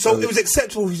reason. So it was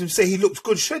acceptable for him to say he looked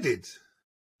good shredded.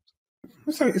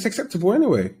 It's acceptable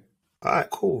anyway. All right,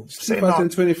 cool. It's Say it now.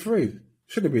 2023.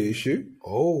 Shouldn't be an issue.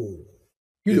 Oh.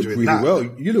 You You're look doing really that. well.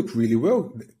 You look really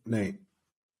well, Nate.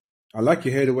 I like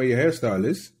your hair, the way your hairstyle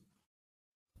is.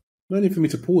 No need for me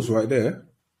to pause right there.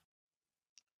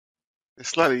 It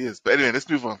slightly is. But anyway, let's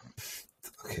move on.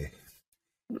 Okay.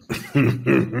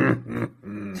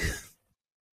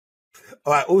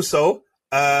 All right. Also,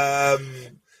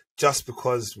 just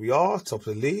because we are top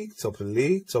of the league,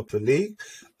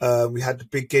 we had the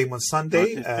big game on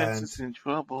Sunday, and Is in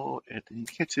trouble. Eddie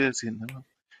Ketchers in trouble.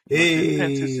 hey,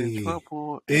 in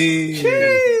trouble.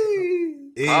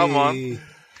 hey, Come on.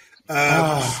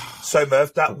 So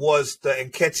Merv, that was the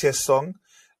Nketiah song,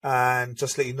 and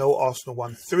just to let you know, Arsenal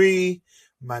won 3,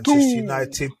 Manchester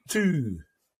United 2.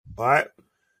 All right.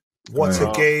 What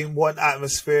a game! What an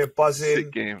atmosphere!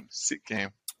 Buzzing. Sick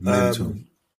game. Mental.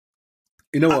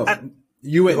 You know what?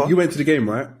 You went to the game,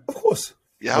 right? Of course.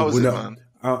 Yeah, how was it, man?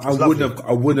 I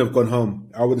wouldn't have gone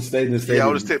home. I would have stayed in the stadium. Yeah, I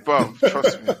would have stayed, bro.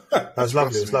 Trust me. That was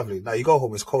lovely. It was lovely. Now you go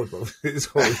home. It's cold, bro. It's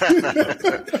cold.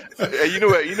 Yeah, you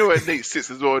know where Nate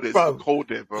sits as well. It's Bro, cold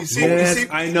there, bro. you see- Yes,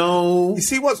 I know. You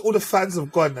see, once all the fans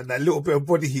have gone and that little bit of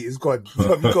body heat is gone, you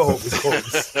go home. It's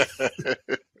cold.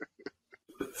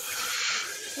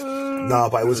 No,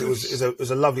 but it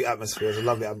was a lovely atmosphere. It was a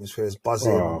lovely atmosphere. It's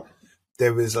buzzing. Oh.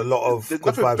 There is a lot of There's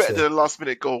good nothing vibes better there. than a last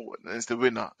minute goal and it's the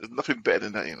winner. There's nothing better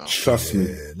than that, you know. Trust me.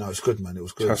 Yeah, no, it's good, man. It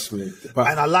was good. Trust me. But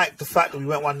And I like the fact that we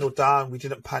went 1-0 down. We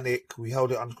didn't panic. We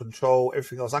held it under control.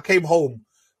 Everything else. I came home.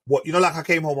 I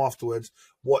came home afterwards,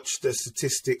 watched the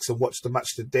statistics and watched the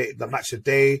match today.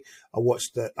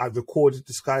 I recorded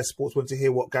the Sky Sports. Wanted to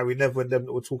hear what Gary Neville and them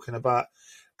that were talking about.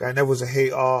 Gary Neville's a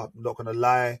hater. I'm not gonna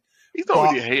lie. He's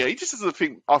not really a hater. He just doesn't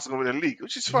think Arsenal win the league,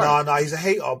 which is fine. No, he's a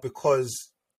hater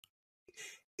because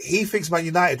he thinks Man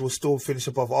United will still finish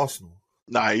above Arsenal.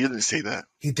 Nah, he didn't say that.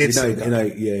 He did say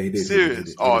that. yeah, he did. Serious? He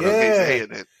did. Oh, no, Yeah. he's a hater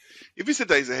then. If he said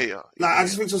that he's a hater. Like, I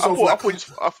just think to I myself,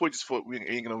 thought he just thought we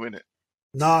ain't going to win it.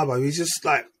 nah, but he's just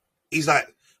like,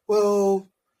 well,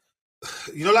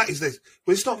 like he's like,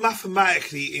 well, it's not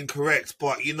mathematically incorrect,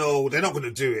 but they're not going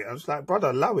to do it. I was like, brother,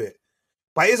 allow it.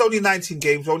 But it is only 19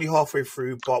 games, we're only halfway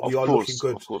through, but we are looking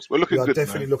good. Of course, we're looking We are good,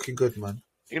 definitely man. looking good, man.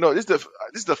 This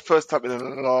is the first time in a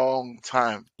long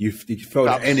time. You felt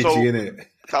the I'm energy so- in it.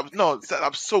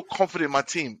 I'm so confident in my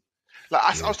team. Like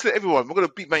I was telling everyone, we're going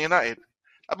to beat Man United.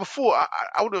 Like before,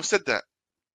 I wouldn't have said that.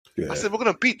 Yeah. I said we're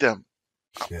going to beat them.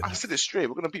 Yeah, I said it straight.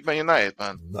 We're going to beat Man United,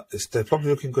 man. no, they're probably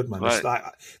looking good, man. Right. It's like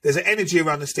there's an energy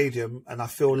around the stadium, and I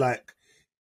feel like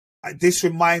this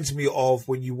reminds me of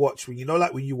when you watch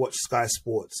Sky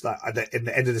Sports, like in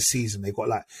the end of the season, they got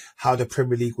like how the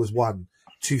Premier League was won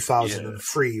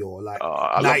 2003 or like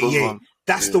I love those 98. ones.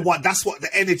 That's the one. That's what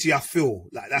the energy I feel.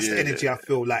 Like that's the energy I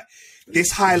feel. Like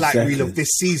this highlight reel Exactly. of this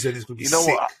season is going to be You know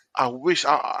sick. what? I wish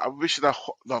that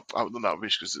no, not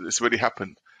wish because it's already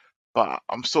happened. But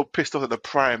I'm so pissed off that the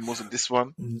prime wasn't this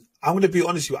one. I'm going to be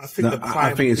honest with you. I think No, the I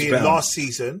prime think it's being better. last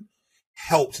season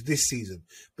helped this season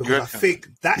because I reckon? think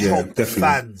that Yeah, helped the definitely.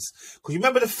 fans. Because you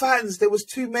remember the fans, there was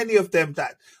too many of them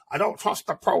that I don't trust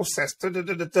the process.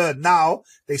 Now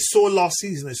they saw last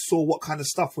season, they saw what kind of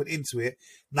stuff went into it.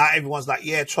 Now everyone's like,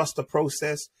 yeah, trust the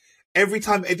process. Every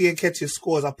time Eddie Nketiah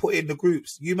scores, I put it in the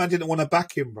groups. You man didn't want to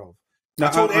back him, bro. No,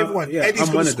 I told everyone, Eddie's I'm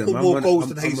going one to of them. score I'm more one- goals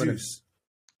I'm- than I'm one of Jesus.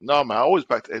 No, man, I always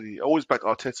backed Eddie. I always backed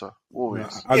Arteta. Always.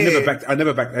 I Yeah.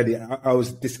 never backed Eddie. I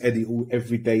was this Eddie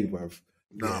every day, bruv.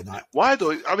 No. Yeah, no. Why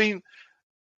though? I mean,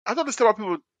 I don't understand why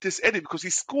people diss Eddie because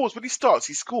he scores when he starts.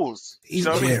 He scores. You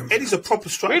know what I mean? Eddie's a proper When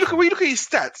striker. you look at his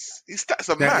stats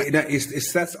are mad. His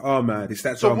stats are mad. His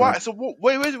stats So are why? mad. So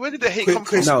where did the hate come from?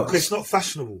 Chris, No. Chris, not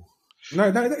fashionable. No,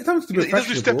 it doesn't He be does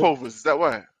do step fashionable. overs. Is that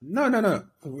why? No. And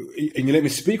you let me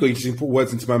speak, or you just put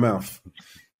words into my mouth?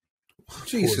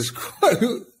 Jesus Christ!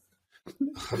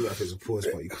 I don't know if it's a pause,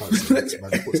 but you can't say that,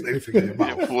 man. Puts anything in your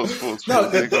mouth. Yeah, pause. No,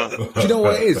 There you go. do you know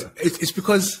what it is? It's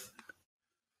because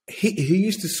he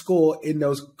used to score in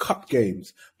those cup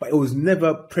games, but it was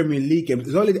never Premier League games. It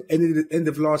was only the end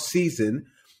of last season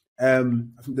I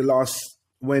think the last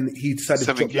when he decided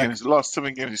to drop games, the last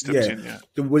 7 games he stepped in. Yeah.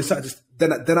 When he started,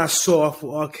 then I saw. I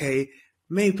thought, okay,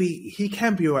 maybe he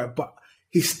can be alright, but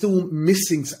he's still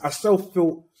missing. I still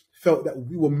felt that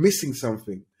we were missing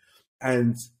something.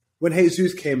 And when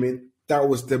Jesus came in, that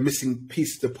was the missing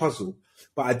piece of the puzzle.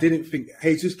 But I didn't think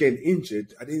Jesus getting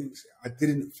injured. I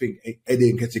didn't think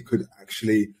Eddie Nketiah could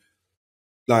actually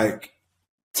like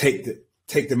take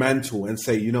the mantle and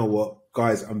say, you know what,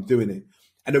 guys, I'm doing it.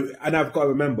 And I've got to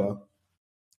remember,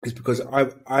 it's because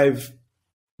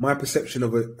my perception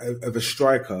of a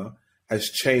striker has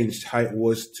changed how it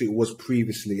was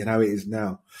previously and how it is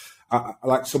now. I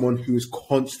like someone who is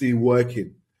constantly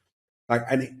working, like,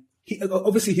 and he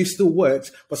obviously he still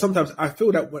works, but sometimes I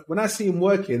feel that when I see him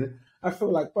working, I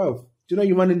feel like, bro, do you know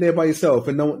you're running there by yourself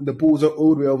and the balls are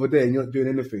all the way over there and you're not doing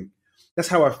anything? That's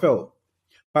how I felt.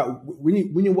 But when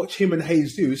you watch him and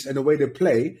Jesus and the way they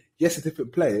play, yes, they're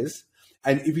different players.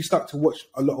 And if you start to watch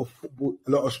a lot of football,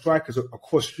 a lot of strikers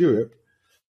across Europe,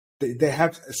 they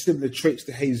have similar traits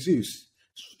to Jesus.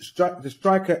 The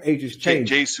striker ages change.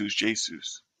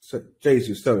 Jesus. So,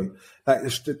 Jesus, sorry.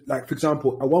 Like for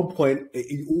example, at one point,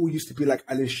 it all used to be like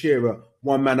Alan Shearer,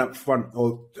 one man up front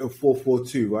or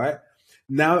 4-4-2, right?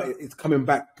 Now it's coming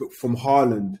back from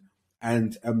Haaland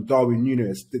and Darwin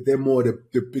Núñez. They're more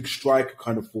the big striker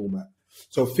kind of format.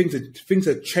 So things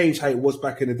have changed how it was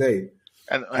back in the day.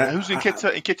 And who's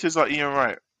Nketiah? Nketiah's like Ian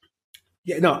Wright.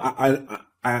 Yeah, no,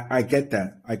 I get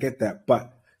that. I get that.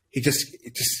 But he just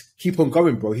keep on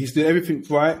going, bro. He's doing everything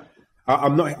right.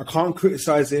 I can't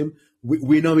criticize him.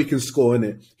 We know he can score,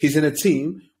 innit? He's in a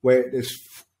team where there's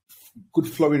good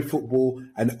flowing football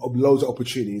and loads of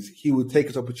opportunities. He will take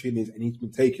his opportunities and he's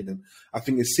been taking them. I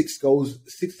think it's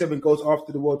 7 goals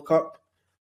after the World Cup.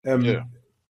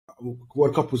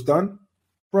 World Cup was done.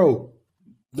 Bro,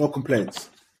 no complaints.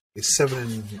 It's 7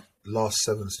 in last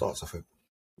 7 starts, I think.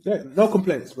 Yeah, no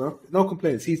complaints, bro. No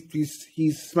complaints.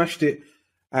 He's smashed it,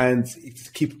 and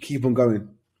keep on going.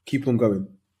 Keep on going.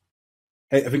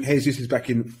 Hey, I think Jesus is back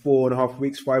in 4.5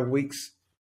 weeks, 5 weeks.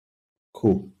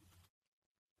 Cool.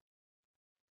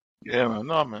 Yeah, man.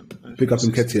 No, man. Big up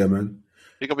Nketiah, man.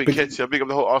 Big up Nketiah. Big up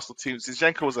the whole Arsenal team.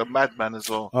 Zinchenko was a madman as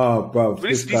well. Oh, bro.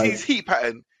 His heat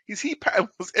pattern. His heat pattern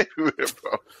was everywhere,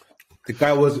 bro. The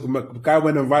guy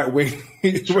went on right wing.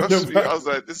 Trust me, I was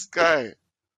like, this guy.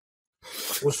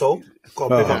 Also,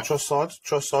 got a big up Trossard.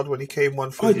 Trossard when he came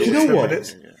on for do you know what?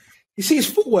 minutes. You see his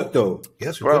footwork though.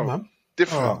 Yes, good, man.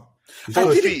 Different. I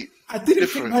didn't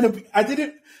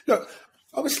think look.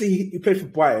 Obviously, he played for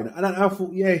Brighton, and I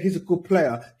thought, yeah, he's a good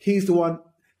player. He's the one.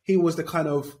 He was the kind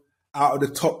of out of the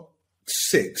top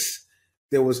 6.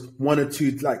 There was 1 or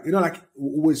 2, like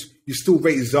always. You still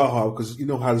rate Zaha because you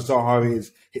know how Zaha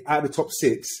is. Out of the top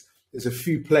 6, there's a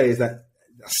few players that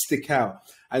stick out,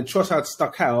 and Trossard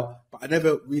stuck out, but I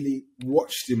never really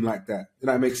watched him like that. Does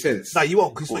that make sense? No, you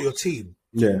won't because it's not your team.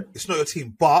 Yeah, it's not your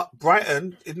team. But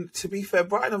Brighton, to be fair,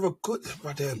 Brighton are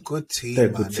they're a good team. They're a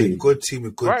good team. They're a good team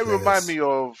with good Brighton players. remind me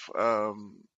of.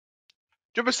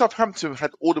 Do you remember Southampton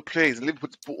had all the players and Liverpool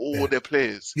put all their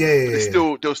players? Yeah.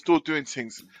 They were still doing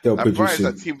things. And Brighton's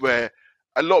that team where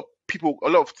a lot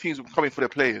of teams were coming for their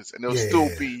players and they'll still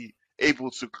be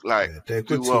able to they're a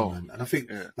good do well. team, man. And I think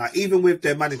like even with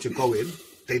their manager going,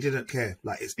 they didn't care.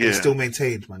 Like they still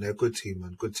maintained, man. They're a good team,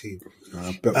 man. Good team.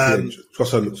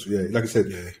 Trossard looks, like I said,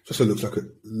 Trossard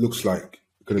looks like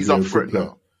he's up for it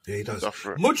now. Yeah, he does.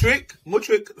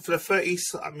 Mudryk for the 30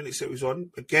 minutes that he was on,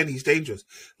 again, he's dangerous.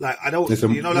 Like, I don't,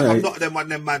 I'm not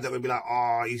them man that would be like,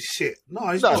 he's shit. No,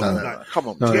 he's not. Like, come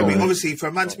on. Obviously, for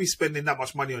a man to be spending that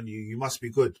much money on you, you must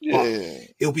be good. Yeah. But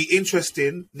it'll be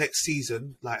interesting next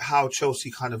season, like how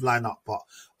Chelsea kind of line up. But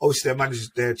obviously,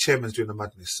 their chairman's doing the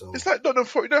madness. So it's like Nottingham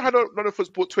Forest. You know how Nottingham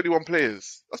Forest bought 21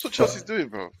 players? That's what Chelsea's doing,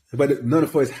 bro. But Nottingham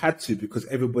Forest had to because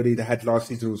everybody they had last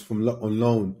season was on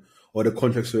loan or the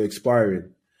contracts were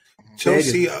expiring.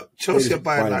 Chelsea are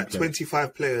buying like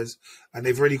 25 players and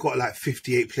they've already got like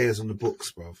 58 players on the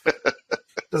books, bro.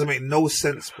 Doesn't make no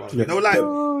sense, bro. Yeah.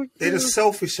 They're just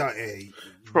selfish out here.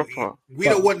 Proper. We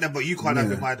don't want them, but you can't have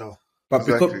them either. But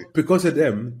because of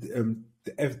them,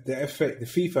 the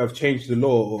FIFA have changed the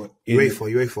law.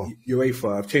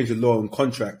 UEFA have changed the law on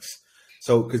contracts.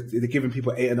 So, because they're giving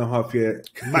people 8.5 year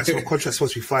maximum contract's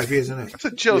supposed to be 5 years, isn't it? That's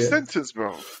a jail sentence,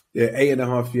 bro. Yeah,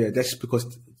 8.5 years. That's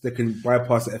because they can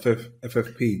bypass the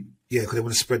FFP. Yeah, because they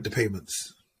want to spread the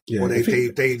payments. Yeah, or they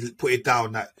put it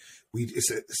down that it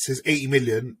says 80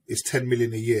 million is 10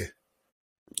 million a year.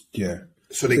 Yeah.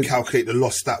 So they calculate the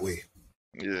loss that way.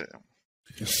 Yeah.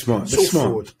 It's smart. It's That's all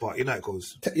smart. fraud, but you know how it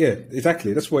goes. Yeah,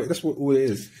 exactly. That's what all it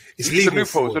is. It's It's a legal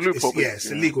loophole, fraud. it's a loophole,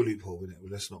 It's a legal loophole, isn't it?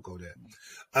 Well, let's not go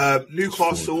there.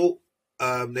 Newcastle,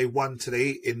 they won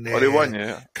today in their Oh, they won,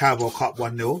 yeah. Carabao Cup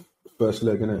 1-0. First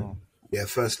leg, innit? Yeah,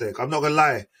 first leg. I'm not gonna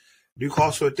lie,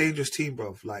 Newcastle are a dangerous team,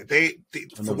 bruv. Like they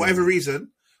for whatever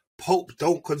reason, Pope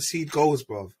don't concede goals,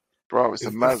 bruv. Bro, it's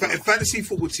a mad. In fantasy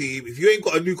football team, if you ain't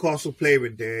got a Newcastle player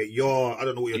in there, I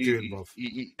don't know what you're doing, bruv.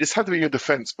 This had to be in your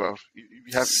defense, bro. You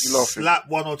laughing. Slap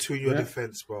one or two in your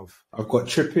defense, bruv. I've got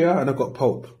Trippier and I've got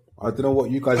Pope. I don't know what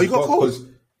you guys Oh, you got Pope? 'cause-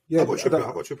 yeah, I got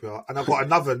Trippier, and I've got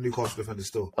another Newcastle defender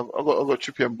still. I've got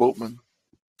Trippier and Boltman.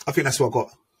 I think that's what I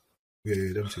got.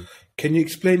 Yeah, them two. Can you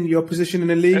explain your position in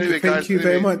the league? Anyway, Thank guys, you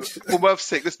very much. For Merv's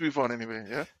sake, let's move on anyway,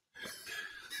 yeah?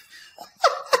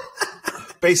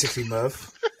 Basically,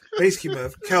 Merv,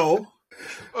 Kel,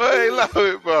 Hey, allow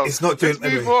it, bro. It's not doing- Let's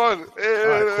move anyway. on.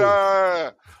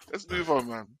 Alright, Let's move on,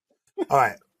 man.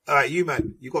 all right, you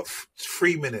man, you got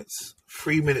 3 minutes,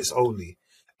 3 minutes only,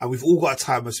 and we've all got a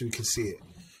timer so we can see it.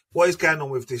 What is going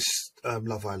on with this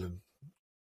Love Island?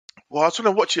 Well, I was trying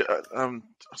to watch it.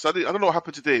 So I don't know what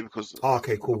happened today because Oh,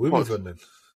 okay, cool. We'll Pause. move on then.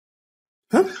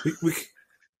 Huh?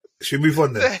 Should we move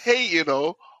on the then? hate,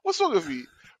 what's wrong with me?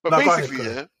 But No, go ahead, basically,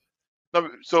 go ahead.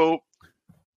 So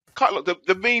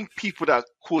the main people that are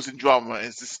causing drama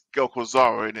is this girl called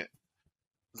Zara, innit?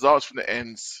 Zara's from the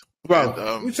ends. Bro,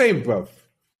 And, you're saying, bruv.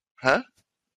 Huh?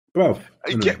 Bruv.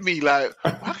 You get me? Like,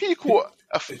 how can you call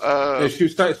Yeah, she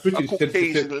started a switching.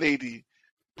 Caucasian lady,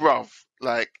 bruv?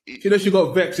 Like, You know, she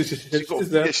got vexed. She she let out what do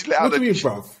you the- mean,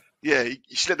 bruv? yeah,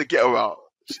 she let the ghetto out.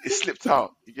 It slipped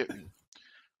out. You get me?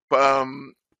 But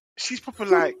she's probably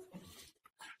like,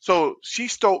 so she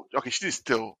stole. Okay, she didn't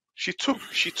steal. She took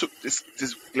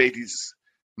this lady's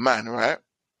man, right?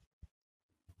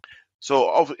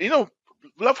 So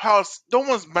Love House. No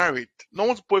one's married. No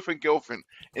one's boyfriend girlfriend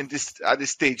at this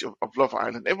stage of Love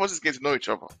Island. Everyone's just getting to know each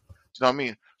other. Do you know what I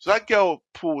mean? So that girl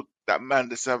pulled that man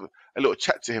to have a little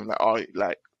chat to him, like, oh,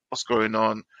 like, what's going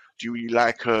on? Do you really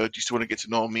like her? Do you still want to get to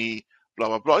know me? Blah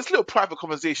blah blah. It's a little private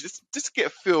conversation, just to get a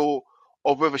feel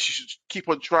of whether she should keep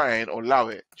on trying or allow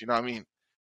it. Do you know what I mean?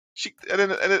 And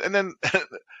then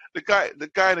the guy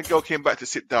and the girl came back to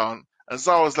sit down, and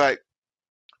Zara was like,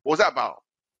 "What was that about?"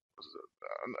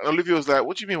 And Olivia was like,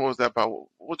 "What do you mean? What was that about?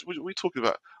 What are you talking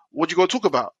about? What you going to talk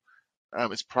about?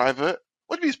 It's private.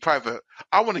 What do you mean it's private?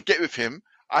 I want to get with him.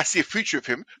 I see a future with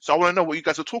him, so I want to know what you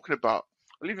guys are talking about."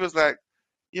 Olivia was like,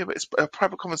 "Yeah, but it's a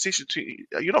private conversation between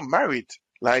you. You're not married.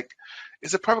 Like,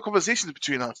 it's a private conversation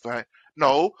between us. Like,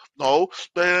 no, but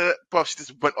she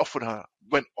just went off on her,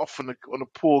 went off on the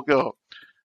poor girl,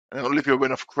 and Olivia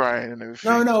went off crying and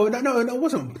everything. No, it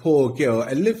wasn't poor girl.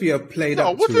 Olivia played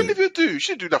No, up what to did it. Olivia do?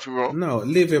 She didn't do nothing wrong. No,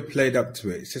 Olivia played up to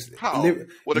it. It's just How? What, the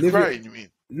Olivia- crying, you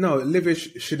mean? No, Olivia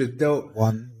should have dealt.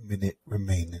 1 minute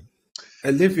remaining.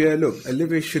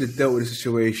 Olivia should have dealt with the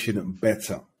situation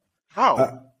better.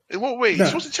 How? In what way? no.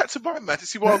 She wants to chat to my man to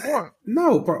see what I want.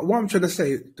 No, but what I'm trying to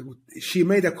say, she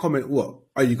made a comment. What?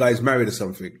 Are you guys married or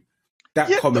something? That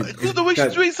Yeah, comment. because of the way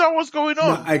she's doing what's going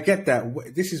on. No, I get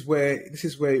that. This is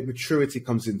where maturity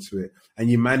comes into it, and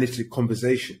you manage the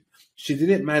conversation. She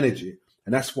didn't manage it,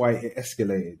 and that's why it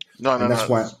escalated. No, and that's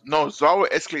why. No, Zara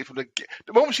escalated from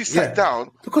the moment she sat Yeah,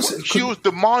 down, because- she was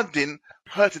demanding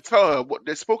her to tell her what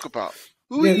they spoke about.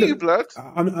 Who Yeah, are you, look, blood?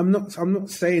 I'm not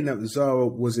saying that Zara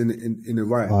was in the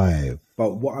right, 5,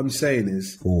 but what I'm saying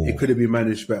is 4, it could have been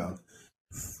managed better.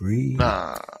 3,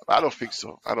 Nah, I don't think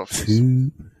so. I don't think so.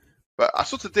 2. But I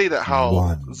saw today that how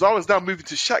 1. Zara's now moving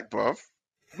to Shaq, bruv.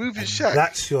 Moving Shaq.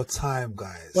 That's your time,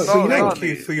 guys. Well, No, Thank no,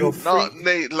 you for your No, free.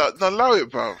 Nate, no, allow it,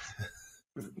 bruv.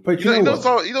 But You know, what?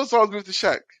 Zara's moved to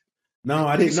Shaq. No,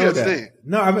 I Did you didn't see know it that. today?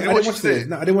 No, I didn't watch watch it today's. today?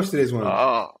 No, I didn't watch today's one.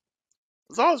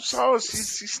 Zara's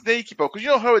she's sneaky, bro. Because you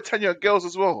know her and Tanya are girls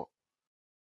as well.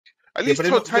 At Yeah, least but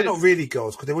tell they're Tanya. not really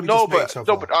girls because they only No, just met each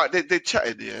other. they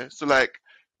chatted, yeah. So like,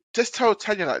 just tell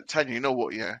Tanya, like, Tanya, you know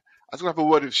what, yeah. I was gonna have a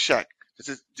word with Shaq.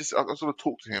 I was gonna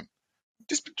talk to him.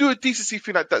 Just do a decency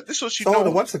thing like that. This is what she So hold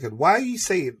on knows. 1 second. Why are you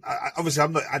saying? Obviously,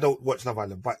 I don't watch Love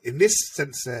Island, but in this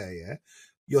sense, yeah,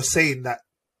 you're saying that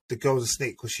the girl's a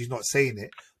snake because she's not saying it.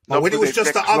 But No, when it because was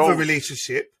just they're the other close.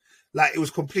 relationship, like it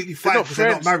was completely They're fine not because they're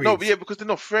not friends. married. No, yeah, because they're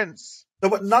not friends. No,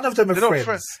 but none of them are They're not friends.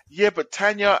 friends. Yeah, but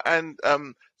Tanya and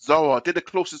Zara, they're the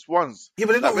closest ones. Yeah,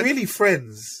 but they're not Like, really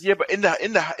friends. Yeah, but in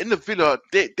the villa,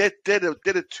 they're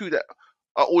the two that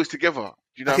are always together.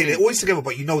 Do you know Okay, what I they're mean? always together,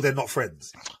 but you know they're not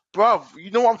friends. Bruv,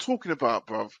 you know what I'm talking about,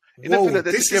 bruv. In Whoa, the villa,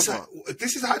 they're this together.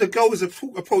 is how the girl is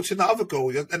approaching the other girl,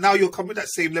 and now you're coming with that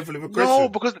same level of aggression. No,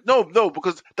 because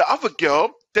the other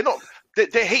girl, they're not.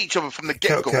 They hate each other from the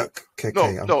get go.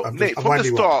 Nate, from the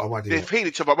start, they've hated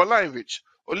each other. I'm lying, Rich.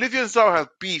 Olivia and Zara have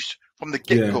beef from the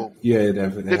get go. Yeah,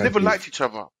 they've never liked each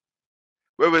other.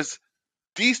 Whereas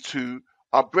these two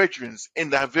are brethren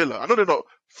in that villa. I know they're not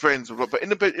friends, but in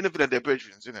the villa they're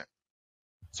brethren, isn't it?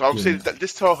 So I'm saying that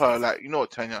just tell her, like, you know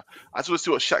what, Tanya, I just want to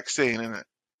see what Shaq's saying, innit?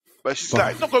 But she's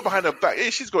like, not going behind her back. Yeah,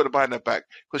 she's going behind her back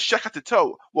because Shaq had to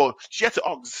tell. Well, she had to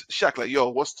ask Shaq, like, yo,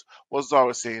 what's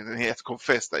Zara saying? And he had to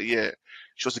confess that, yeah,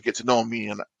 she wants to get to know me,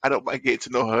 and I don't mind getting to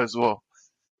know her as well.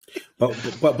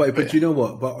 But you know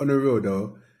what? But on the real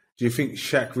though, do you think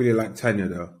Shaq really liked Tanya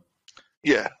though?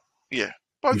 Yeah.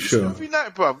 But you sure? Every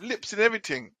night, bro, lips and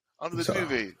everything under the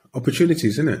duvet.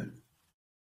 Opportunities, isn't it?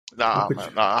 Nah.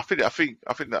 I think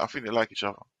they like each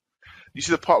other. You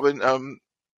see the part when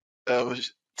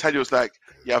Tanya was like,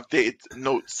 "Yeah, I've dated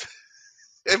Notes."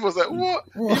 Everyone's like, "What?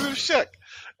 You with Shaq?"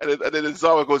 And then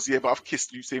Zara goes, "Yeah, but I've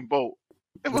kissed Usain Bolt."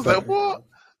 Everyone's like, "What?"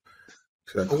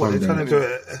 What they're trying to do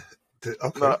it?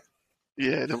 Okay. Nah,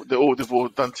 yeah, they've all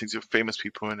done things with famous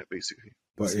people in it, basically.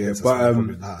 But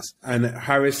and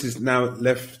Harris is now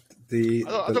left the.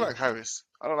 I don't like Harris.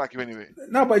 I don't like him anyway.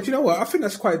 No, but you know what? I think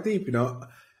that's quite deep, you know.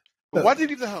 But why did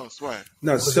he leave the house? Why?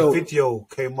 No, so the video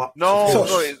came up. No.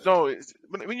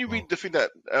 When you read the thing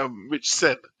that Rich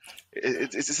said,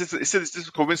 it says it's just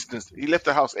a coincidence. He left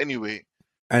the house anyway.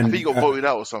 And I think he got voted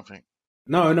out or something.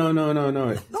 No.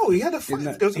 No, he had a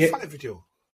fight. There was a fight video.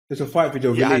 There's a fight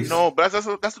video released. Yeah, I know, but that's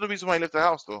not the reason why he left the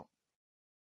house, though.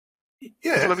 Yeah.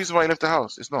 That's not the reason why he left the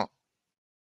house. It's not.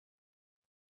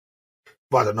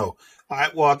 But I don't know. All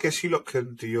right, well, I guess you lot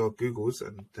can do your Googles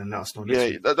and then let us know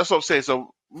next week. That's what I'm saying.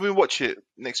 So when we watch it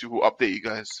next week, we'll update you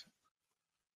guys.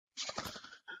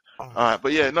 All right,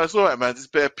 but yeah, no, it's all right, man. It's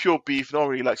pure beef. No one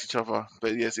really likes each other.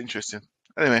 But yeah, it's interesting.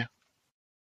 Anyway.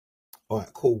 All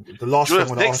right, cool. The last one I'm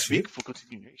going to ask you. For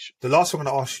continuation. The last one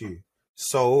I'm going to ask you.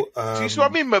 So, you see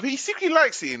what I mean, man? He secretly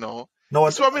likes it, you know. No,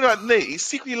 that's what I mean, like Nate. He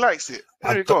secretly likes it.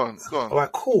 Anyway, go on. All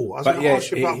right, cool. I was going to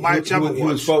ask you about My Jammer Watch. He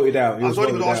was voted out. I was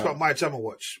only going to ask you about My Jammer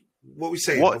Watch. What we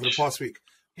saying over the past week?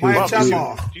 My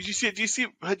Jammer. Did you see her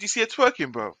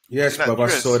twerking, bro? Yes, bro. I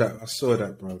saw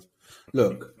that, bro.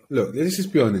 Look. Let's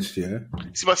just be honest, yeah.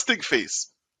 You see my stink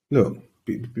face. Look,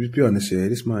 be honest, yeah.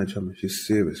 This My Jammer, she's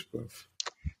serious, bro.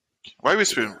 Why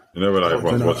whispering? You never like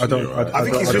everyone's watching you, right? I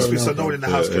think he's whispering so no one in the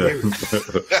house can hear him.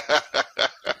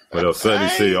 But they'll certainly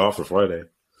see you after Friday.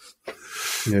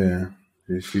 Yeah,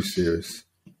 she's serious.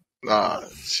 Nah,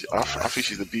 I think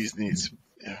she's the bee's knees.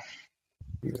 Yeah.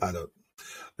 I don't.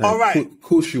 All right. Of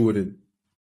course you wouldn't.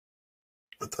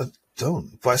 I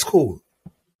don't, but it's cool.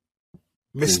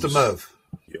 Mr. Merv.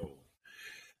 Yo.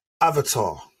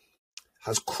 Avatar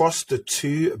has crossed the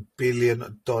 $2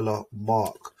 billion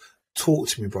mark. Talk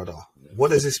to me, brother.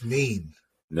 What does this mean?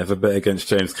 Never bet against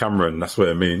James Cameron. That's what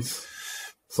it means.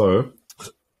 So,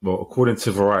 well, according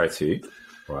to Variety,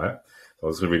 right, I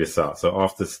was going to read this out. So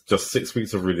after just 6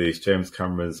 weeks of release, James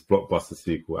Cameron's blockbuster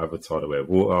sequel, Avatar: The Way of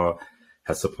Water,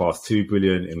 has surpassed 2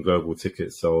 billion in global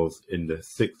ticket sales in the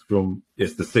sixth film.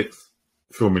 It's the sixth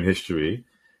film in history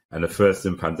and the first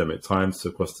in pandemic times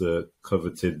to cross the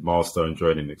coveted milestone,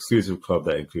 joining an exclusive club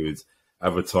that includes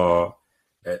Avatar,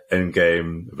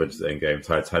 Endgame, Avengers Endgame,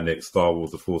 Titanic, Star Wars: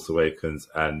 The Force Awakens,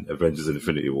 and Avengers: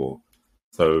 Infinity War.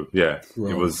 So yeah,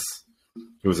 it was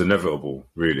inevitable,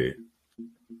 really.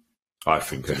 I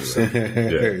think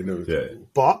anyway. Yeah.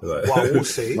 But what I will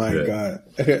say, God,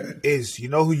 is you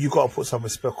know who you got to put some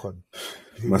respect on.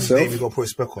 Myself. Name you got to put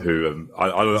respect on. Who?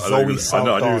 I knew he was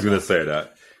going to say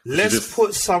that. Let's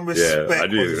put some respect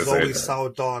on Zoe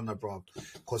Saldana, bro.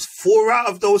 Because 4 out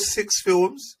of those 6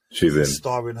 films, she's in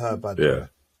starring her. Bad yeah.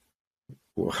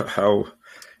 How?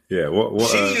 Yeah. What?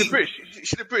 She's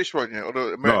the British one, yeah, or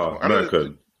the American? No,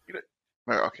 American.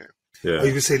 Okay. Yeah. Oh,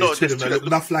 you can say there's two of them that look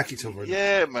enough like each other.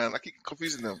 Yeah, man. I keep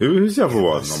confusing them. Who's the other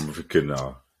one? I'm thinking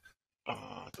now.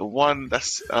 The one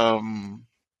that's the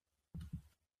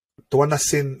one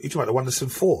that's in. You talking about the one that's in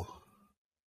 4?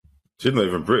 She's not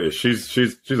even British.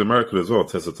 She's American as well.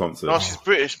 Tessa Thompson. No, she's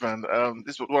British, man.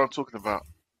 This is what I'm talking about.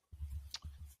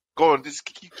 Go on, just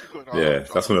keep going. Yeah,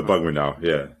 that's gonna bug me now.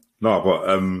 Yeah, no,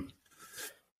 but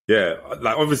yeah,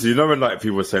 like obviously, you know when like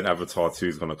people were saying Avatar 2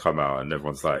 is gonna come out, and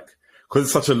everyone's like,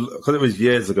 because it was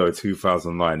years ago,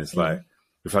 2009. It's like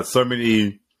we've had so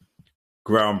many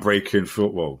groundbreaking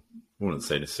film. Well, I wouldn't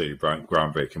say necessarily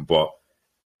groundbreaking, but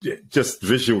just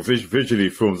visually,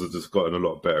 films have just gotten a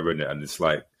lot better in it, and it's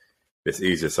like it's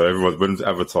easier. So everyone, when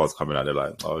Avatar's coming out, they're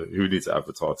like, "Oh, who needs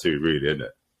Avatar 2, really?" Isn't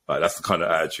it? Like that's the kind of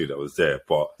attitude that was there.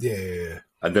 But yeah.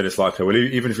 And then it's like, well,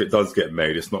 even if it does get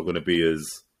made, it's not going to be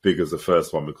as big as the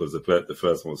first one because the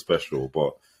first one was special.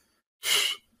 But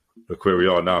look where we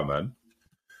are now, man.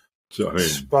 Do you know what I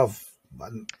mean? Bruv,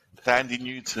 man. Sandy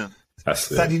Newton.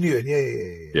 That's it. Sandy Newton,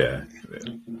 yeah.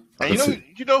 And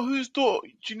you know whose daughter?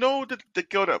 Do you know the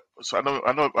girl that? So I know.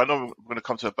 We're going to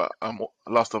come to about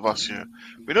Last of Us. Yeah,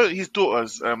 we know his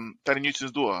daughter's Danny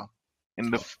Newton's daughter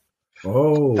in the.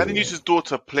 Danny Newton's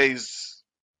daughter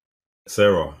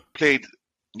Sarah. Played,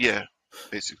 yeah,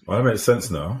 basically. Well, that makes sense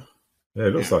now. Yeah,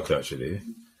 it looks like it actually.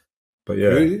 But yeah,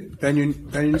 Really? Danny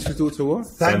Newton's daughter what?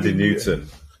 Sandy Newton.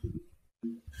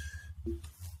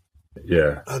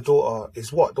 Yeah, Her daughter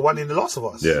is what? The one in The Last of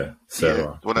Us? yeah, Sarah.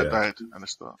 Yeah, the one that died and the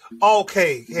stuff.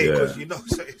 Okay, hey, Yeah.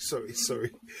 because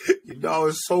sorry. You know, I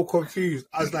was so confused.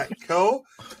 I was like, girl,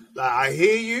 like, I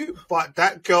hear you, but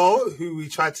that girl who we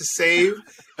tried to save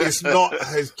is not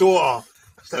his daughter.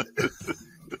 I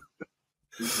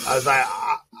was like,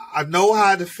 I know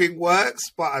how the thing works,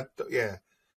 but yeah.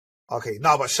 Okay,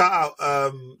 no, but shout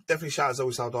out, definitely shout out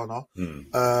Zoe Saldana.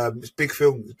 It's big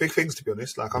things to be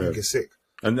honest. Like, I think it's sick.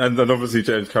 And obviously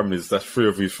James Cameron that's 3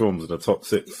 of his films in the top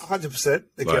 6. 100%.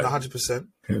 Again, Right. 100%.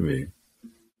 Hear me?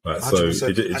 Like, so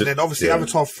 100%. And then obviously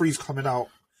Avatar 3's coming out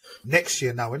next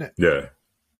year now, isn't it? Yeah.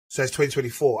 So it's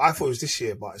 2024. I thought it was this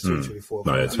year, but it's 2024.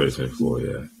 No, yeah, 2024.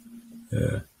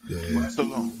 Yeah. Why so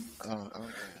long? I don't get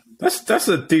it. That's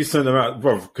a decent amount,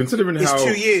 bro. Considering It's how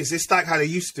 2 years. It's like how they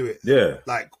used to do it. Yeah.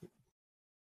 Like,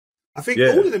 I think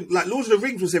Yeah. all of them, like Lord of the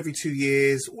Rings was every 2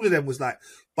 years. All of them was like,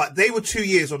 but they were 2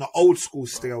 years on the old school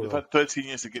scale. We've though. had 13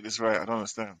 years to get this right. I don't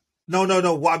understand. No.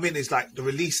 What I mean is like the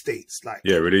release dates. Like,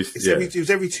 released. it's Yeah. it was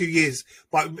every 2 years.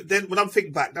 But then when I'm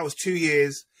thinking back, that was 2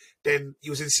 years. Then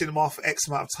you was in cinema for X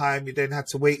amount of time. You then had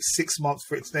to wait 6 months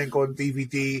for it to then go on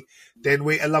DVD. Then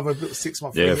wait another 6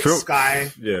 months for it to hit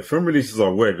Sky. Yeah, film releases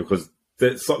are weird because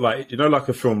it's not like, you know, like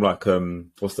a film like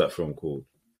what's that film called?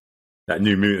 That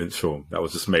New Mutants film that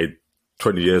was just made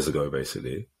 20 years ago,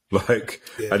 basically. Like,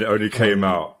 and it only came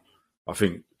out, I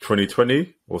think,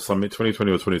 2020 or something,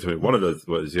 2020 or 2020. One of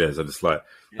those years, and it's like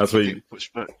that's where you push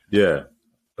back. Yeah,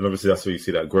 and obviously that's where you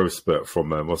see that growth spurt from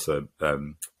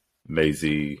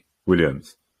Maisie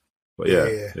Williams. But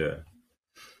yeah.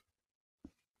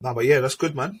 No, but yeah, that's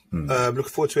good, man. Looking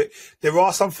forward to it. There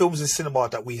are some films in cinema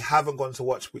that we haven't gone to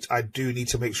watch, which I do need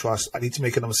to make sure I need to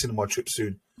make another cinema trip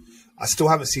soon. I still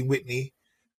haven't seen Whitney.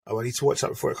 I need to watch that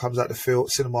before it comes out the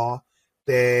cinema.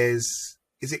 Is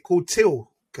it called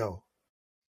Till, girl?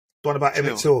 The one about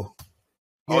Emmett Till.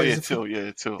 Till.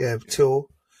 Yeah, Till.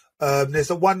 There's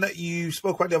the one that you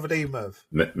spoke about the other day, Merv.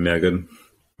 Megan.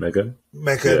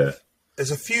 Yeah.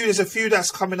 There's a few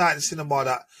that's coming out in the cinema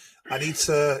that I need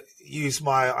to use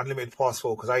my unlimited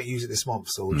passport because I ain't use it this month.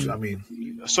 So, do you know what I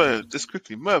mean? Sorry, just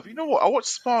quickly, Merv. You know what? I watched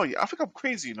Smile. I think I'm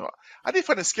crazy. You know, I didn't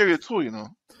find it scary at all. You know.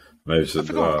 Maybe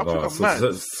I'm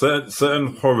mad.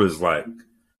 Certain horrors like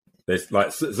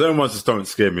certain ones just don't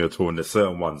scare me at all, and there's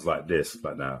certain ones like this,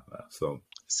 like now. So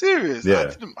serious?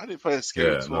 Yeah. I didn't find it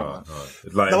scary at all. No.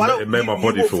 It's like it made my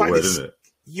body feel weird, didn't it?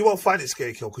 You won't find it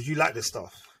scary, Kill, because you like this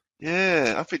stuff.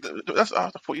 Yeah, I think that's.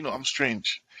 I thought, you know, I'm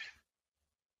strange.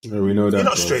 Yeah, we know that. You're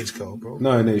not bro. strange, Kill, bro.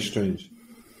 No, it ain't strange.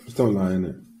 Just don't lie,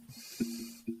 innit?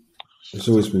 It's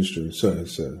always been strange.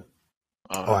 So.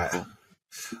 All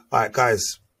right,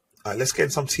 guys. All right, let's get in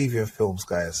some TV and films,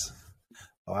 guys.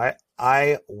 All right.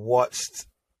 I watched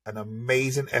an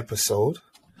amazing episode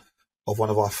of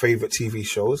one of our favorite TV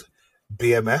shows,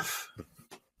 BMF.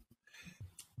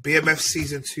 BMF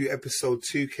season 2, episode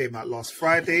 2 came out last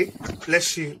Friday.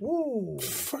 Bless you. Woo.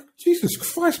 Jesus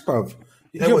Christ, bruv.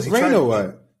 You know Your what, brain all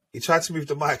right? He tried to move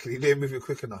the mic and he didn't move it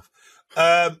quick enough.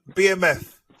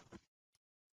 BMF.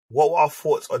 What were our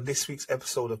thoughts on this week's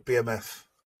episode of BMF?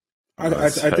 I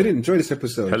did enjoy this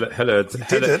episode. Hella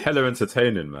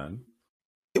entertaining, man.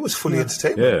 It was fully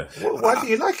entertaining. Yeah. Why do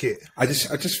you like it? I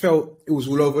just felt it was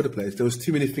all over the place. There was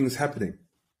too many things happening.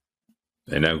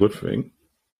 Ain't that a good thing?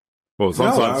 Well,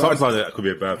 sometimes that could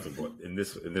be a bad thing, but in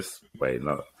this way,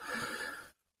 no.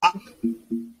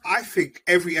 I think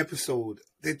every episode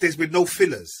there's been no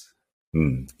fillers.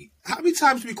 How many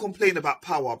times do we complain about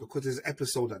Power because there's an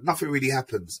episode that nothing really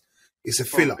happens? It's a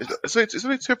filler. It's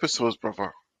only 2 episodes,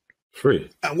 brother. 3.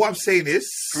 And what I'm saying is,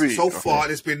 far,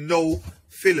 there's been no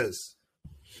fillers.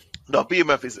 No,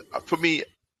 BMF is, for me,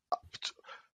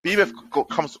 BMF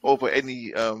comes over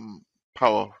any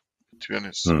Power, to be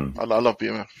honest. I love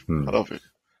BMF. I love it.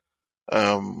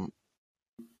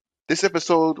 This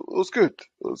episode was good.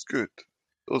 It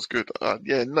was good.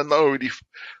 Yeah, not really.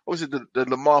 Obviously, the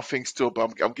Lamar thing still,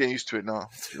 but I'm getting used to it now.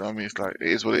 You know what I mean? It's like, it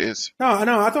is what it is. No,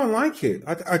 I don't like it.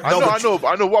 I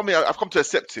know what I mean. I've come to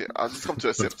accept it. I've just come to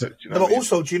accept it. You know but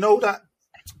also, do you know that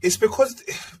it's because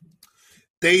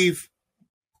they've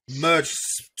merge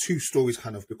two stories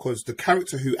kind of, because the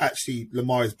character who actually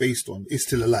Lamar is based on is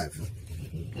still alive.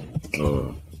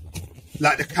 Oh.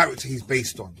 Like the character he's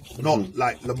based on, not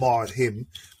like Lamar him,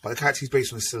 but the character he's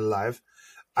based on is still alive.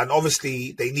 And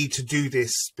obviously they need to do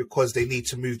this because they need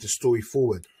to move the story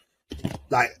forward.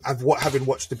 Like having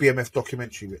watched the BMF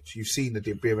documentary, which you've seen the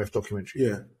BMF documentary.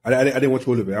 Yeah, I didn't watch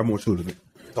all of it. I haven't watched all of it.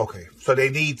 Okay, so they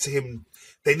need them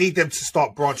to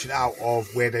start branching out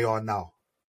of where they are now.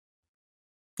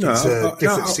 No, It's a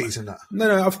different season. That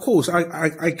No, of course,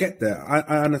 I get that.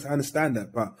 I understand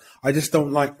that, but I just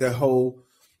don't like the whole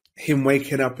him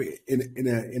waking up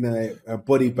in a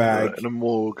body bag In a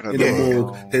morgue. in the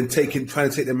morgue, then trying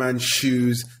to take the man's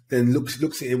shoes, then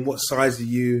looks at him, what size are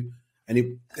you?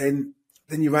 And then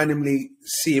you randomly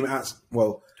see him at,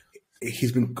 well,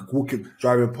 he's been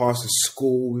driving past the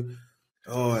school.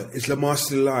 Oh, is Lamar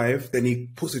still alive? Then he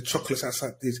puts the chocolates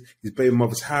outside his baby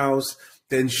mother's house,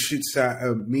 then shoots at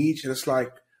Meech, and it's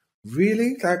like,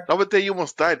 really? Like, The other day you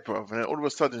almost died, bro, and then all of a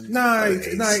sudden...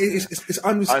 it's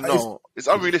unrealistic. I know. It's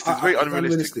unrealistic. It's very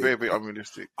unrealistic. Very, very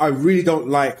unrealistic. I really don't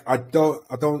like. I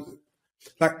don't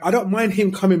mind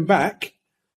him coming back.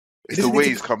 It's the way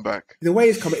he's come back. The way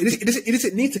he's coming. It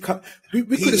doesn't need to come.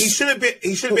 he shouldn't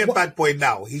be a bad boy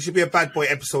now. He should be a bad boy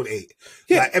episode 8.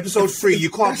 Yeah, like episode 3, you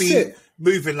can't that's be it.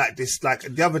 moving like this. Like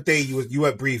the other day, you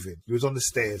weren't breathing. You was on the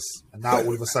stairs, and now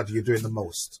all of a sudden you're doing the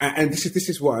most. And this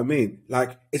is what I mean.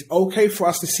 Like, it's okay for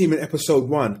us to see him in episode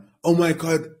 1. Oh my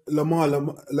God, Lamar,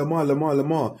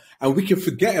 and we can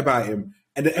forget about him.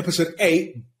 And then episode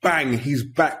 8, bang, he's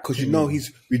back because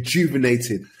he's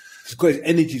rejuvenated. He's got his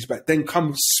energies back. Then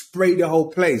come spray the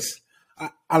whole place.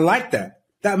 I like that.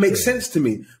 That makes sense to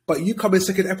me. But you come in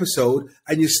second episode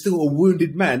and you're still a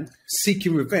wounded man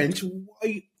seeking revenge.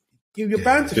 You're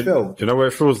bound to fail. Do you know what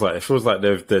it feels like? It feels like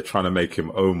they're trying to make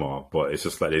him Omar, but it's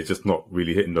just like they're just not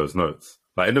really hitting those notes.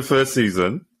 Like in the first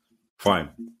season, fine.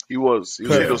 He was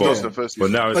hitting those notes in the first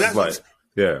season. But now it's just like,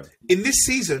 yeah. In this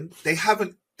season, they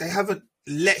haven't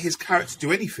let his character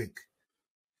do anything.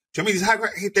 Do you know what I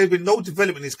mean? There's been no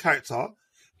development in his character.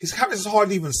 His character's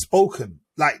hardly even spoken.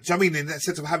 Like, do you know what I mean? In that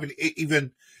sense of having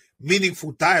even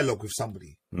meaningful dialogue with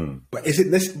somebody. But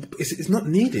it's not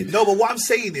needed. No, but what I'm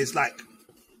saying is, like,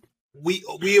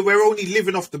 we're only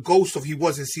living off the ghost of he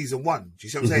was in season 1. Do you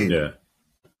see what I'm saying? Yeah.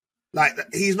 Like,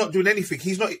 he's not doing anything.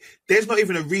 There's not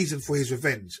even a reason for his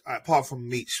revenge, apart from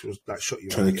Meech was like shot you.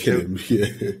 Trying to kill him.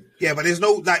 Yeah. Yeah, but there's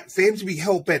no, like, for him to be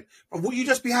hell bent. But would you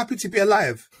just be happy to be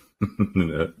alive?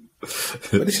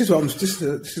 But this is what I'm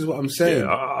saying.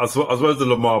 Yeah, as well as the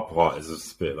Lamar part is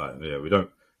just a bit like, yeah, we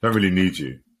don't really need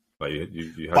you. Like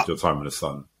you had your time in the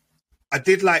sun. I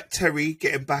did like Terry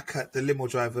getting back at the limo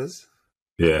drivers.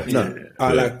 Yeah,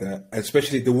 I like that,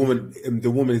 especially the woman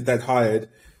his dad hired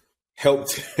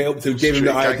helped him, gave him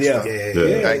the idea.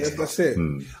 Yeah, that's it.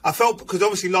 I felt, because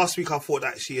obviously last week I thought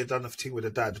that she had done a thing with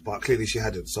her dad, but clearly she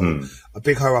hadn't. So I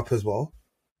big her up as well.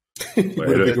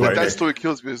 That story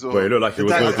kills me as well. But it looked like he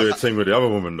was going to do a thing with the other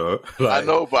woman, though. Like, I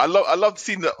know, but I love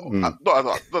seeing that. Not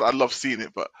I love seeing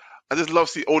it, but I just love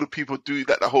seeing older people do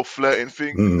that whole flirting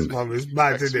thing. It's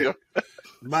mad, isn't it?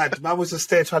 Mad. Man was just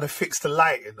there trying to fix the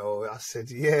light, you know. I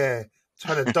said, yeah,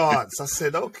 trying to dance. I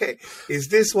said, okay, is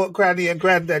this what Granny and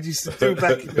Granddad used to do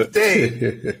back in the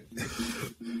day?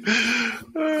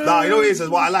 Nah, you know what it is?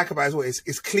 What I like about it is what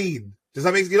it's clean. Does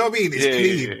that make, you know what I mean? It's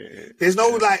clean. Yeah. There's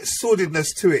no like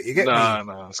sordidness to it. You get me?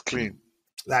 Nah, it's clean.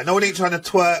 Like no one ain't trying to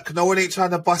twerk. No one ain't trying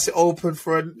to bust it open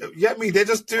for a. You get me? They're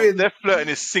just doing. They're flirting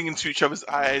is singing to each other's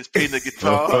eyes, playing the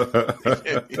guitar.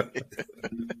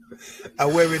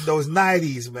 And wearing those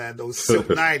 90s, man. Those silk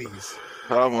 90s.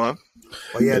 Come on.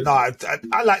 But yeah, no, I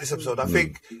like this episode. I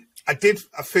think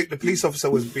the police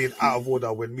officer was being out of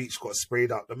order when Meech got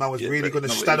sprayed up. The man was really going to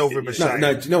stand over him and shout.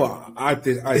 No, do you know what? I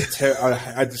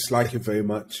dislike him very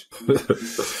much. I don't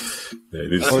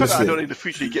know, in the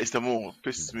future he gets them all. It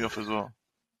pisses me off as well.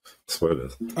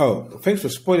 Spoilers. Oh, thanks for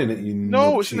spoiling it.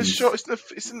 No, it's in the show.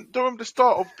 Don't remember the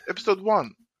start of episode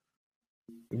 1.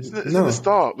 It's in the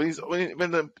start when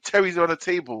Terry's on the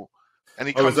table. And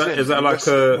he comes in. Is that like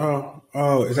a...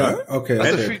 is that... Okay.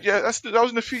 That was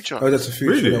in the future. Oh, that's a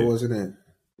future, really? that was, isn't it?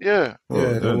 Yeah.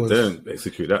 Yeah, that was. They didn't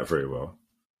execute that very well.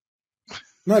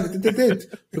 No, they did.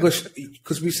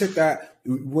 Because we said that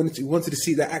we wanted to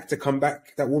see that actor come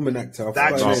back, that woman actor.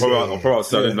 I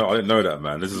didn't know that,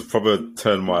 man. This has probably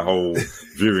turned my whole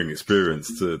viewing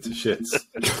experience to shits.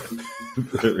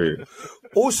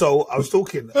 Also, I was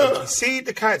talking, see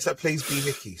the character that plays B.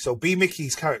 Mickey. So B.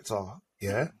 Mickey's character,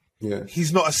 yeah,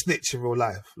 he's not a snitch in real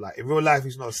life. Like in real life,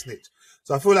 he's not a snitch.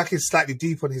 So I feel like it's slightly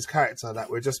deep on his character that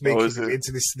we're just making him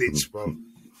into this snitch, bro.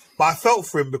 But I felt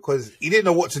for him because he didn't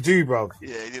know what to do, bro.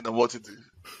 Yeah, he didn't know what to do.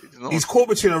 He's caught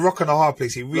between a rock and a hard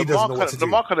place. He really doesn't know what to do.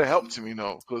 Lamar could have helped him,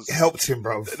 because it helped him,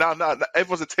 bro. Now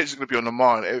everyone's attention is going to be on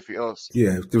Lamar and everything else.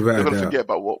 Yeah, they're going to forget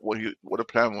about what the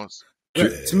plan was. Yeah.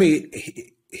 To me,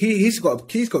 he's got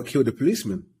killed a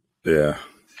policeman. Yeah.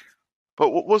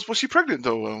 But was she pregnant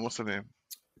though? What's her name?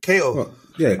 Kato. Well,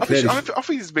 yeah, I think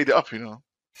he just made it up,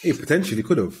 He potentially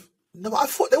could have. No, but I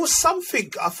thought there was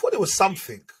something.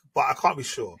 But I can't be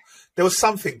sure. There was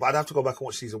something, but I'd have to go back and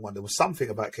watch season 1. There was something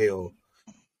about Kato.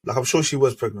 Like, I'm sure she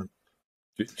was pregnant.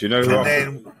 Do you know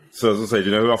who? So I was gonna say, do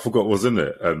you know who I forgot was in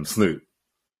it? Snoop.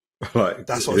 Like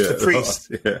that's what the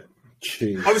priest. Yeah.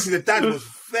 Jeez. Obviously, the dad was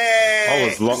very. I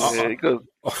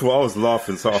was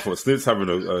laughing, so I thought Snoop's having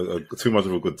a too much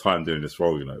of a good time doing this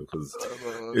role, because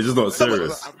it's just not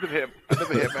serious. I've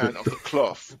never hit a man off the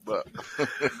cloth, but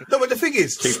no. But the thing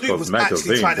is, Snoop was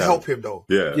actually trying to help him, though.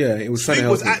 Yeah, it was. Snoop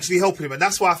was actually helping him, and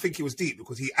that's why I think it was deep,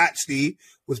 because he actually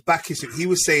was backing him. He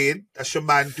was saying, "That's your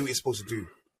man. Do what you're supposed to do."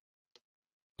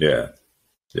 Yeah.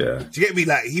 Yeah. Do you get me?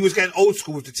 Like, he was getting old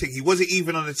school with the thing. He wasn't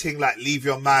even on the thing like leave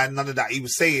your man, none of that. He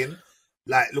was saying,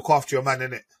 like, look after your man,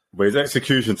 innit? But his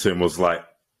execution to him was like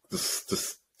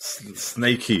just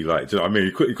snaky. Like, do you know what I mean?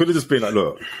 He could have just been like,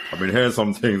 look, I've been hearing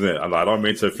some things, innit? And like, I don't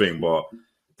mean to think, but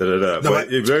but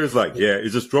it was like,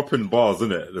 he's just dropping bars,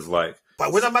 isn't it? It's like.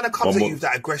 But when a man comes at you with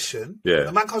that aggression, you're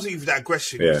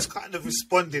just kind of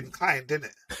responding kind,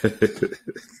 didn't it?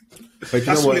 But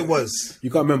that's what it was. You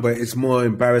got to remember, it's more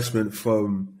embarrassment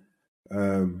from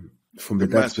the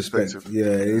dad's perspective.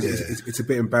 Yeah, it's a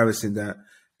bit embarrassing that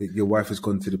your wife has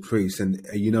gone to the priest, and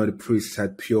the priest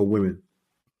had pure women,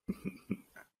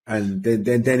 and then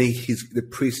the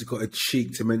priest has got a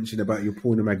cheek to mention about your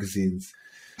porno magazines.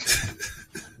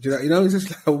 It's just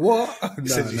like, what? He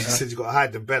said you got to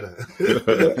hide them better.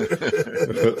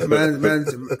 man,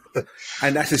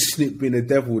 and that's a Snoop being a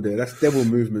devil there. That's devil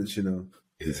movements,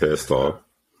 His hairstyle.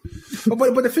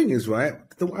 But the thing is, right?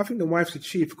 I think the wife's the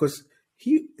chief because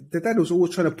the dad was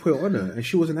always trying to put it on her, and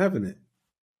she wasn't having it.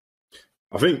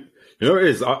 I think it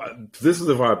is. This is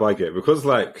the vibe I get, because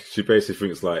like she basically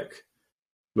thinks like,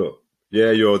 look,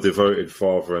 yeah, you're a devoted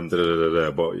father and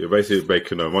but you're basically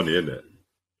making no money, innit?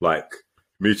 Like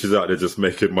Meech out there just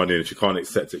making money, and she can't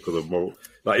accept it because of moral.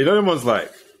 Like, everyone's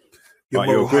like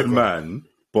you're a good man,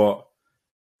 but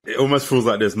it almost feels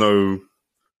like there's no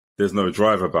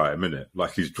drive about him, innit?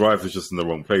 Like his drive is just in the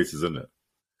wrong places, isn't it?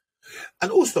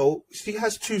 And also, she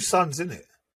has 2 sons, innit?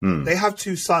 They have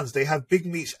 2 sons. They have Big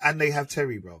Meech and they have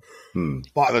Terry, bro.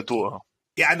 But and a daughter.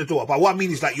 Yeah, and a daughter. But what I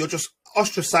mean is, like, you're just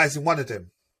ostracizing one of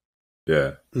them.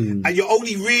 Yeah. And you're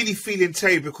only really feeling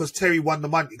Terry because Terry won the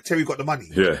money. Terry got the money.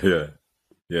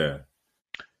 Yeah.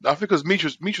 I think because Meech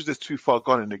was just too far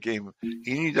gone in the game.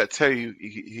 He knew that Terry,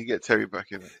 he could get Terry back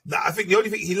in it. No, I think the only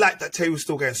thing he liked that Terry was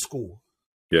still going to school.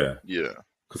 Yeah. Yeah.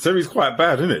 Because Terry's quite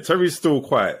bad, isn't it? Terry's still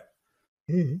quite,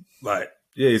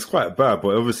 he's quite bad,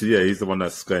 but obviously, he's the one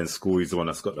that's going to school. He's the one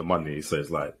that's got the money. So it's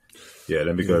like,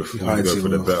 let me go for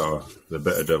the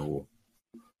better devil.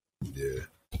 Yeah.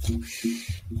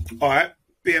 All right,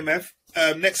 BMF.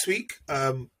 Next week,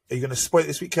 are you going to spoil it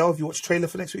this week, Kel? Have you watched the trailer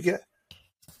for next week yet?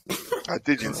 I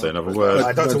did. Say another word.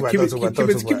 Keep it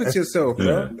to yourself,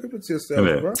 bro. Keep it to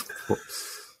yourself, bro.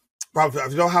 Bro,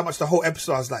 you know how much the whole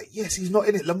episode I was like, yes, he's not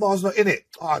in it. Lamar's not in it.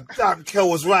 Oh, damn, Kel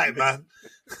was right, man.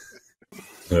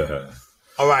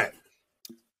 All right.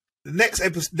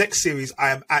 The next series,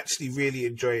 I am actually really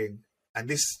enjoying, and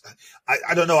this,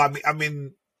 I don't know. I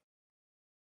mean,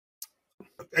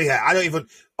 I don't even.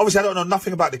 Obviously, I don't know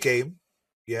nothing about the game.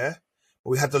 Yeah,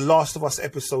 but we had The Last of Us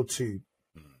episode 2.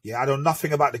 Yeah, I know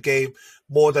nothing about the game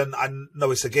more than I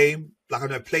know it's a game. Like, I've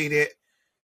never played it,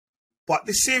 but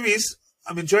this series,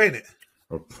 I'm enjoying it.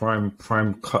 Prime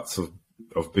cuts of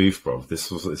beef, bro.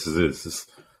 This is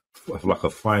like a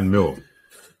fine meal.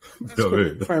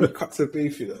 Prime cuts of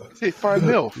beef, Say fine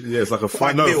meal. Yeah, it's like a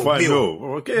fine meal.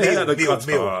 Okay,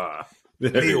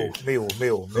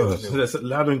 Meal. That's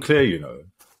loud and clear,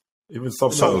 Even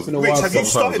subtitles. Rich, have you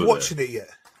started watching it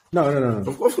yet? No.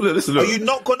 Listen, look, are you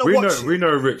not going to watch it? We know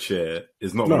Rich here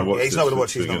is not going to watch it. He's not going to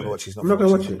watch it. I'm not going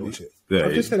to watch it. Yeah,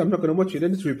 I just said I'm not going to watch it.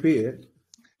 Then just repeat it.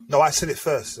 No, I said it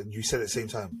first, and you said it at the same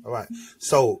time. All right.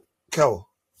 So, Kel,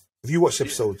 have you watched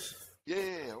episodes? Yeah,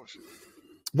 I watched it.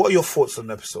 What are your thoughts on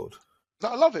the episode? No,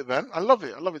 I love it, man. I love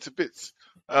it to bits.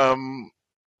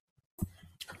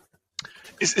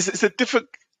 It's a different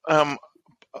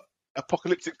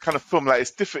apocalyptic kind of film. Like,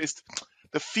 it's different. It's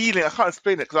the feeling. I can't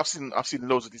explain it because I've seen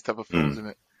loads of these type of films in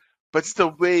it, but it's the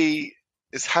way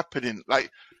it's happening.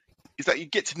 Like, it's like you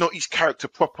get to know each character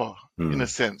proper in a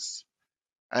sense,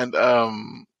 and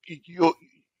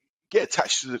get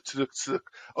attached to the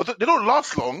although they don't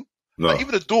last long. No. Like,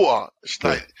 even the daughter, she's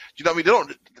like, you know what I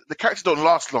mean? The characters don't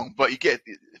last long, but you get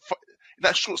in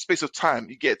that short space of time,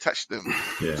 you get attached to them.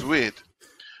 Yeah. It's weird.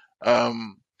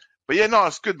 But yeah, no,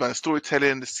 it's good, man. The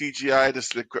storytelling, the CGI,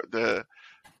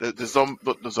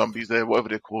 not the zombies there, whatever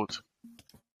they're called.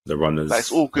 The runners. Like,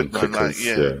 it's all good, and man. Like,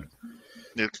 clickers,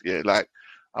 yeah. Like,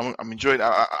 I'm enjoying it.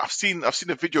 I've seen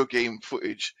the video game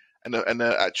footage and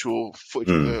the actual footage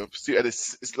of the and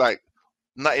it's like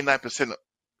 99%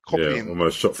 copying. Yeah,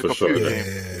 almost shot for shot.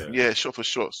 Yeah, shot for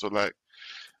shot. So like,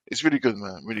 it's really good,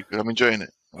 man. Really good. I'm enjoying it.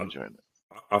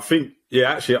 I think,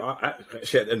 actually, at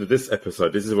the end of this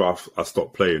episode, this is where I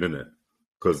stopped playing, innit?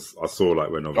 Because I saw,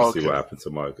 like, when obviously what happened to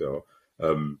my girl.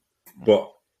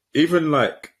 But even,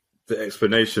 like, the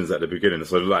explanations at the beginning.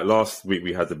 So, like, last week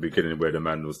we had the beginning where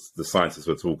the scientists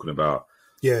were talking about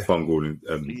fungal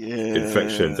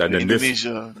infections. And then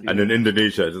Indonesia. And then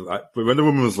Indonesia. Like, but when the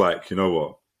woman was like, you know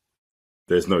what?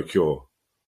 There's no cure.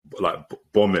 Like,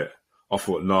 bomb it. I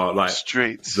thought, like,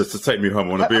 straight. Just to take me home.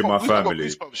 I want to be with my family.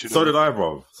 So did I,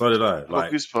 bro. So did I.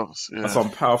 Like, that's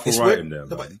some powerful writing there,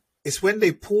 man. It's when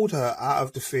they pulled her out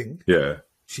of the thing. Yeah.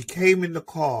 She came in the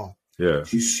car. Yeah.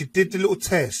 She did the little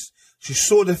test. She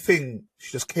saw the thing.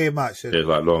 She just came out. She said,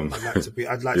 like long.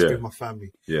 I'd like to be with my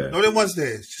family. Yeah. No, them ones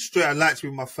there. Straight, I'd like to be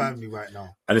with my family right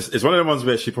now. And it's one of the ones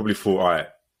where she probably thought, all right,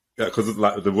 because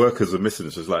like the workers were missing.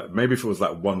 So it's like, maybe if it was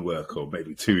like one worker or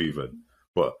maybe two even,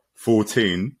 but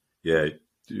 14, yeah,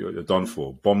 you're done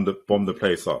for. Bomb the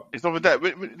place up. It's not with that.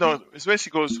 No, it's when she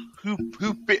goes,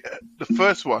 who bit the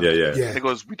first one? Yeah. And it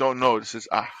goes, we don't know. This is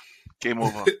game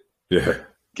over. Yeah.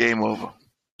 Game over.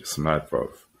 It's mad, bro.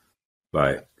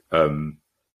 Like, no,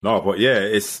 but yeah,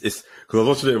 it's because I was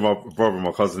watching it with my brother and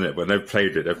my cousin, but they've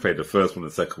played it. They've played the first one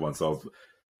and the second one. So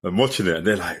I'm watching it and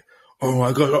they're like, oh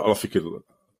my God. I was thinking,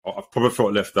 I probably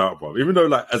felt left out, bro. Even though,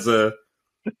 like,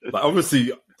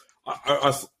 obviously,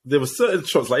 there were certain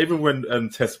shots, like even when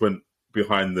Tess went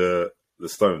behind the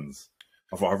stones,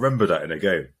 I thought I remember that in a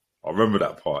game. I remember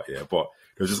that part, yeah. But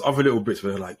there's just other little bits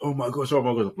where they're like, oh my gosh,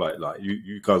 like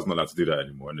you guys are not allowed to do that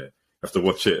anymore, innit? You have to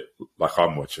watch it like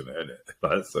I'm watching it, innit?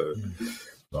 Like, so,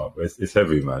 no, but it's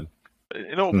heavy, man.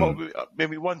 You know what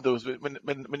made me wonder was when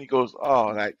he goes,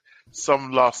 like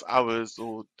some last hours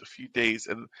or a few days,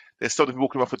 and they're still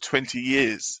walking around for 20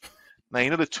 years. Now, you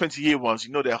know the 20-year ones,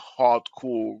 you know they're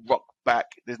hardcore, rock back.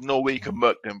 There's no way you can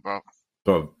murk them, bro.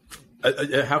 Bro,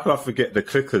 how could I forget the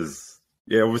clickers?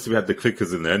 Yeah, obviously we had the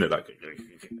clickers in there, innit?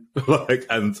 Like,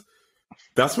 and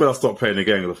that's when I stopped playing the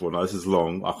game. I thought, no, this is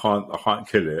long. I can't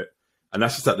kill it. And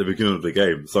that's just at the beginning of the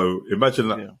game. So imagine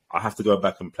that I have to go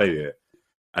back and play it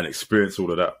and experience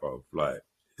all of that, bro. Like,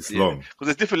 it's long. Because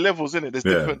there's different levels in it. There's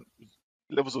different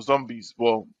levels of zombies.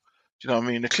 Well, do you know what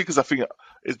I mean? The clickers, I think,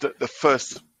 is the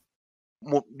first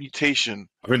mutation.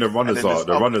 I think the runners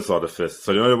are the first.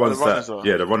 So you know the ones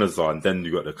the runners are, and then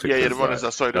you got the clickers. Yeah, the runners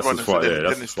are. Sorry, the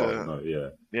runners are.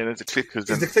 Yeah, there's the clickers.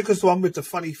 Is the clickers the one with the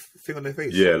funny thing on their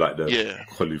face? Yeah, like the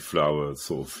cauliflower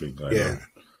sort of thing.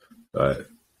 But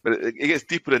it gets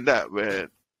deeper than that, where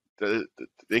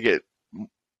they get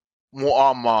more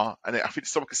armor, and I think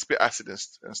someone can spit acid and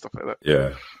stuff like that.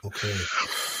 Yeah. Okay.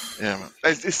 Yeah, man.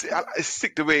 It's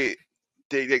sick the way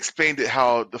they explained it,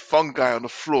 how the fungi on the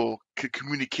floor could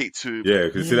communicate to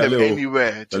because see that little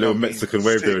anywhere. The little Mexican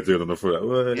wave they were doing on the floor.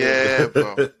 Like, yeah,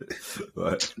 bro.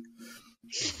 Like,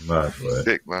 mad, bro.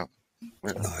 Sick, man.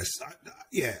 Nice.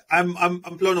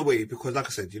 I'm blown away because, like I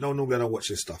said, normally I don't watch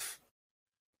this stuff.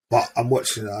 But I'm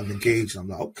watching it, I'm engaged, and I'm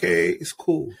like, okay, it's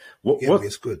cool.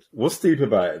 It's good. What's deep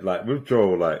about it? Like, with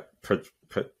Joel, like,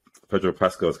 Pedro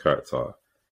Pascal's character,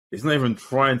 he's not even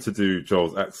trying to do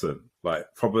Joel's accent.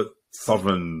 Like, proper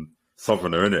southerner,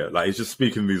 innit? Like, he's just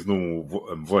speaking these normal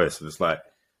voice, and it's like,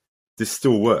 this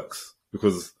still works.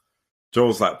 Because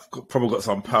Joel's, like, probably got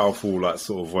some powerful, like,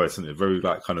 sort of voice, and a very,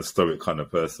 like, kind of stoic kind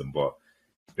of person, but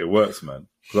it works, man.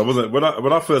 Because I wasn't, when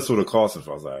I first saw the casting,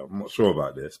 I was like, I'm not sure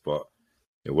about this, but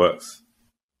it works.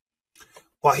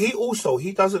 But he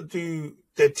doesn't do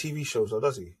dead TV shows, or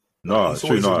does he? No, it's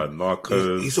true. No,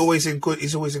 Narcos. He's always in good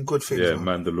things. Yeah,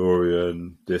 man.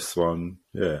 Mandalorian. This one.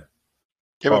 Yeah.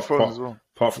 Game of Thrones as well.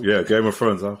 Game of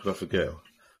Thrones. How could I forget?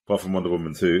 Apart from Wonder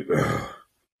Woman 2.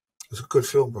 It's a good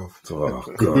film, bro. Oh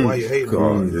God! Why are you hating?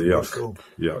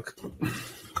 Yuck.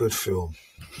 Good film.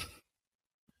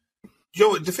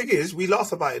 You know, the thing is, we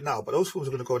laugh about it now, but those films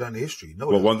are going to go down in history. No,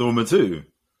 Wonder Woman 2?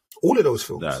 All of those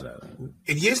films. No.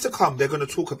 In years to come, they're going to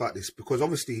talk about this because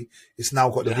obviously it's now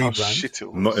got the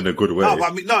rebrand. Not in a good way. No,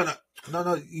 but I mean, no.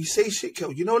 You say shit, Kel.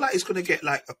 Like it's going to get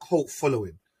like a cult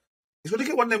following. He's going to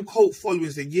get one of them cult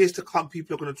followings. In years to come,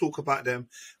 people are going to talk about them,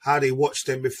 how they watched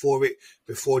them before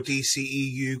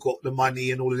DCEU got the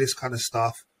money and all of this kind of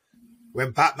stuff.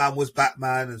 When Batman was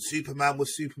Batman and Superman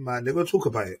was Superman, they're going to talk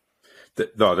about it. They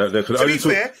could To only be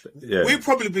fair, yeah. we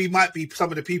probably might be some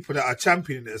of the people that are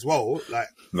championing it as well. Like,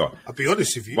 No. I'll be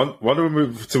honest with you. Wonder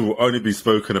Woman 2 will only be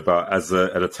spoken about as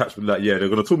an attachment. Like, yeah, they're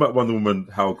going to talk about Wonder Woman,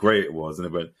 how great it was,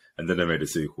 and then they made a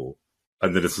sequel,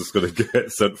 and then it's just going to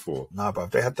get sent for. Nah, bro,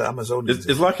 they had the Amazon.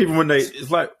 It's like even when it's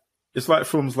like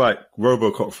films like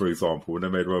RoboCop, for example, when they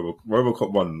made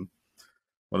RoboCop 1,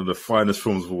 one of the finest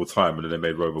films of all time, and then they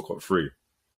made RoboCop 3.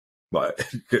 Like,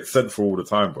 it gets sent for all the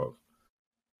time, bro.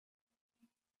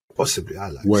 Possibly, I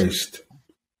like Waste.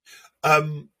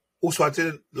 Also, I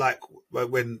didn't like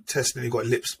when Tess nearly got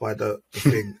lips by the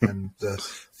thing and the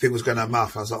thing was going out her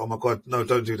mouth. I was like, oh my God, no,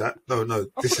 don't do that. No.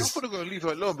 I thought they were going to leave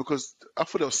her alone because I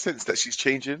thought there was sense that she's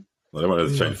changing. Well, they want her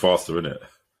to change faster, innit?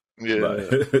 Yeah.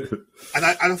 And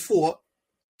I thought,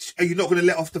 are you not going to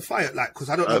let off the fire? Like, because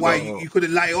I don't know why you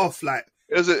couldn't light it off. Like,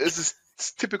 it's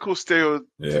a typical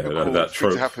stereotypical that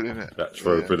trope thing to happen, innit? That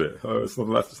trope, innit? Oh, it's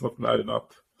not lighting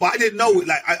up. but I didn't know,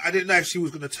 like, I didn't know if she was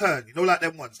going to turn. You know, like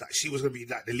them ones, like she was going to be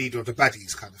like the leader of the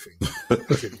baddies kind of thing. I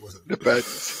think it wasn't. The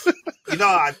baddies. You know,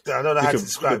 I don't know how to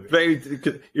describe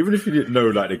it. Even if you didn't know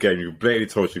like the game, you blatantly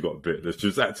told she got a bit. She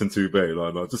was acting too bad.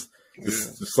 Like, I just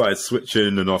started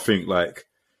switching, and I think like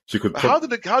she could. How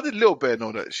did Little Bear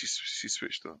know that she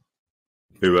switched on?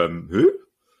 Who?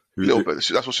 Little Bear.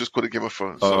 That's what she was called in Game of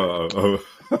Thrones.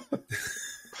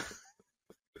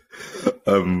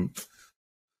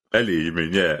 Ellie, you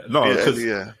mean? Yeah. No, because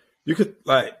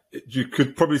you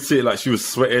could probably see it like she was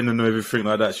sweating and everything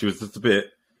like that. She was just a bit.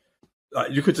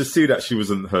 Like, you could just see that she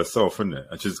wasn't herself,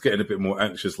 innit? And she's getting a bit more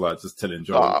anxious, like just telling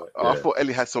Joel. I thought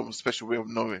Ellie had some special way of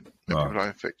knowing that people are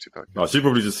infected. No, she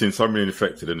probably just seen so many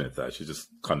infected in it that she just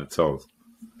kind of tells.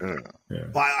 Yeah.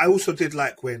 But I also did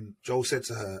like when Joel said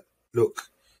to her, "Look,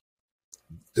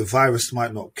 the virus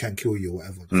can kill you or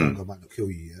whatever. The fungi might not kill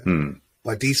you, yeah.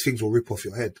 But these things will rip off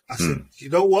your head." I said, you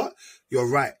know what? You're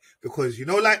right. Because, you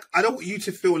know, like, I don't want you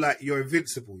to feel like you're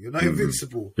invincible. You're not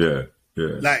invincible. Yeah.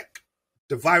 Like,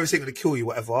 the virus ain't going to kill you,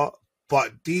 whatever.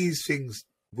 But these things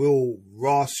will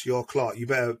ras your clock. You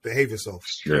better behave yourself.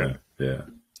 Yeah. Because,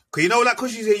 you know, like,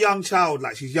 because she's a young child,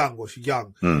 like, she's young,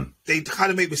 they kind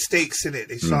of make mistakes in it.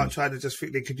 They start trying to just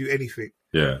think they can do anything.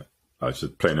 Yeah. I was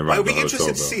just playing around. But it'll be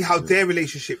interesting to see how their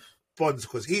relationship bonds,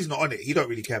 because he's not on it. He don't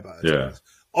really care about it. Yeah.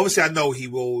 Obviously, I know he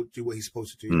will do what he's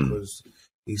supposed to do because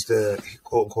he's the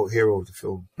quote-unquote hero of the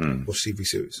film or TV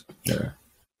series. Yeah,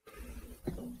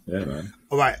 man.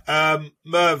 All right.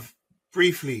 Merv,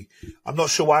 briefly, I'm not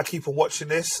sure why I keep on watching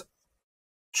this.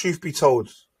 Truth be told.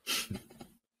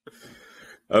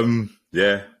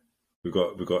 Yeah. We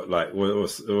got like,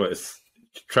 what's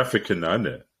trafficking now, isn't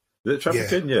it? Is it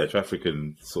trafficking? Yeah,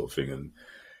 trafficking sort of thing. And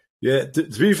yeah, to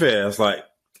be fair, I was like,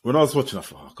 when I was watching, I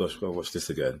thought, oh gosh, I've got to watch this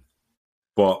again.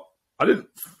 But I didn't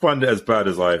find it as bad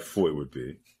as I thought it would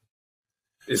be.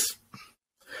 Do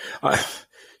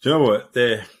you know what?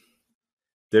 They're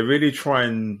really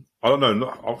trying. I don't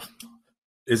know.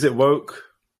 Is it woke?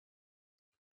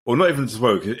 Or not even just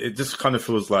woke. It just kind of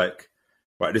feels like,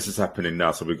 right, this is happening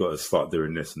now, so we've got to start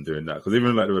doing this and doing that. Because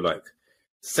even like they were like,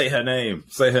 say her name.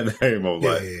 I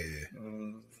was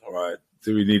all right.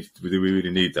 Do we really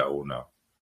need that all now?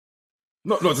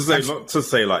 Not to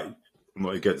say like, I'm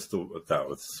not against that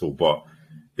at all, but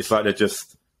it's like they're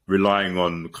just relying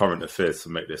on current affairs to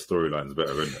make their storylines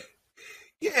better, isn't it?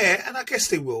 Yeah, and I guess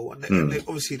they will. And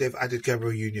obviously they've added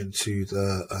Gabrielle Union to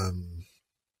the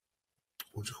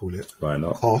what do you call it?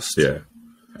 Cast. Yeah.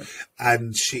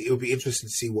 And it will be interesting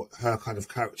to see what her kind of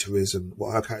character is and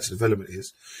what her character development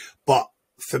is. But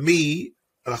for me,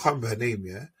 and I can't remember her name,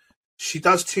 she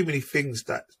does too many things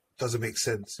that doesn't make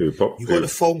sense. You got the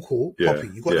phone call, Poppy.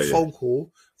 You got the phone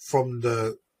call from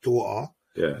the daughter.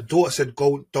 Yeah. The daughter said,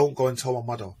 don't go and tell my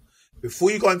mother.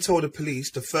 Before you go and tell the police,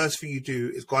 the first thing you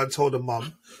do is go and tell the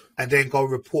mum and then go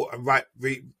report and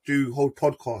do whole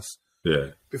podcasts.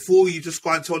 Yeah. Before you just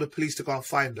go and tell the police to go and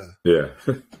find her. Yeah.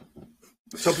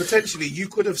 So potentially you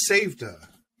could have saved her.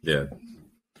 Yeah.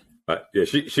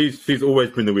 She's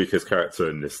always been the weakest character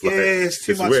in this. Like, it's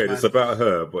too much, weird. man. It's about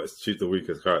her, but she's the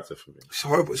weakest character for me. It's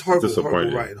horrible. It's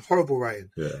horrible writing.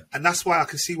 Yeah. And that's why I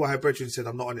can see why her brethren said,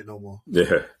 I'm not on it no more.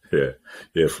 Yeah,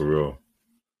 for real.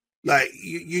 Like,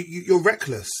 you're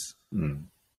reckless.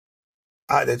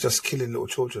 Out there just killing little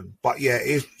children. But yeah, it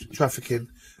is trafficking.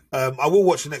 I will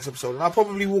watch the next episode, and I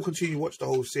probably will continue to watch the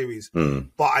whole series.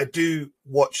 But I do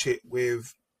watch it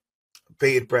with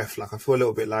bated breath. Like, I feel a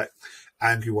little bit like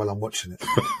angry while I'm watching it.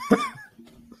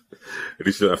 At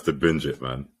least you don't have to binge it,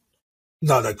 man.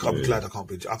 No, I'm glad I can't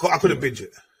binge it. I couldn't binge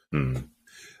it. Mm.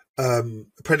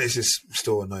 Apprentice is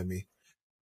still annoying me.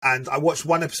 And I watched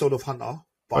one episode of Hunter,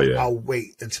 but I'll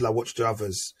wait until I watch the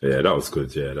others. Yeah, that was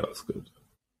good.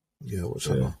 Yeah, Watch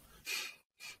Hunter.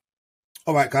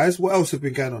 All right, guys, what else has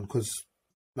been going on? Because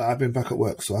I've been back at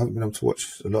work, so I haven't been able to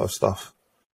watch a lot of stuff.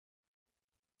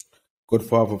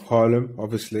 Godfather of Harlem,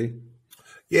 obviously.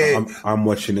 Yeah. I'm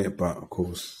watching it, but of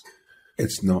course,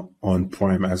 it's not on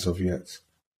Prime as of yet.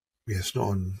 Yeah, it's not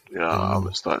on. Yeah, I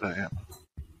haven't started that yet.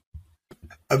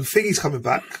 Thingy's coming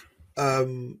back.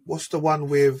 What's the one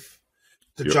with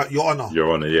Your Honor?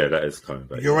 Your Honor, yeah, that is coming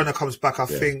back. Your Honor comes back, I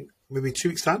think, maybe 2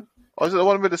 weeks' time. Oh, is it the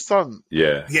one with the sun?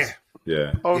 Yeah.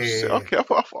 Yeah. Oh, shit. Yeah. Okay, I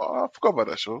forgot about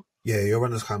that show. Yeah, Your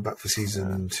Honor's coming back for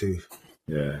season 2.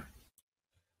 Yeah.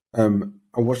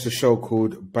 I watched a show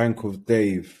called Bank of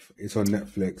Dave. It's on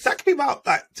Netflix. That came out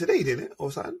like today, didn't it,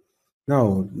 or something?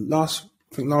 No, last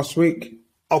week.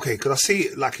 Okay, because I see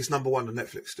it like it's number 1 on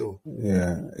Netflix still.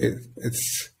 Yeah,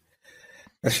 it's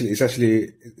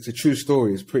a true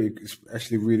story. It's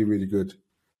actually really, really good.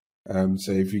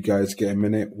 So if you guys get a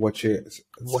minute, watch it.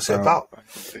 What's it about?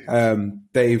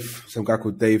 Dave, some guy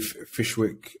called Dave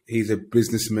Fishwick. He's a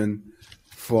businessman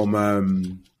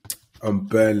from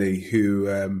Burnley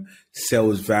who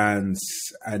sells vans,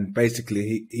 and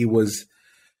basically he was,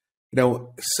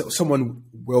 someone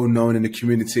well known in the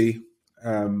community,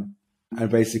 and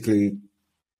basically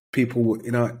people,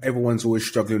 everyone's always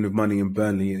struggling with money in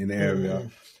Burnley in the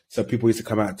area. So people used to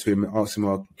come out to him and ask him,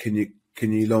 "Oh, can you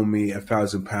loan me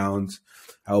 £1,000?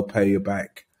 I'll pay you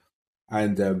back."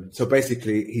 And so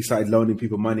basically he started loaning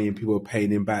people money and people were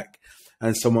paying him back.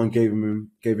 And someone gave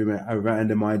him a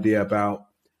random idea about,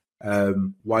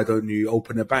 why don't you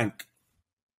open a bank?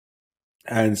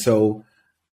 And so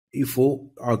he thought,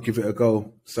 I'll give it a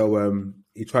go. So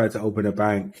he tried to open a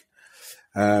bank,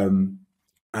 and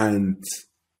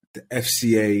the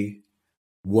FCA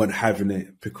weren't having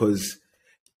it because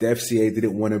the FCA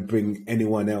didn't want to bring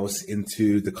anyone else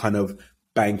into the kind of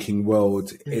banking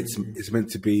world. It's meant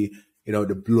to be,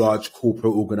 the large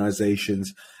corporate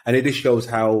organizations. And it just shows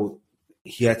how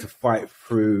he had to fight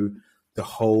through the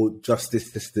whole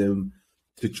justice system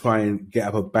to try and get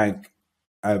up a bank,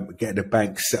 get the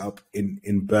bank set up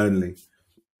in Burnley.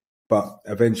 But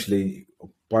eventually,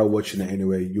 by watching it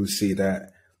anyway, you'll see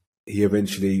that he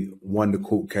eventually won the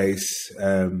court case.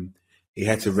 He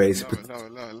had to raise...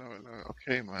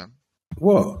 Okay, man.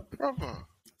 What? Brother.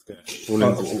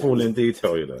 Full in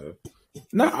detail,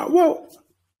 No, well...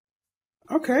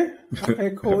 Okay,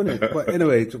 cool, innit? But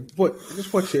anyway,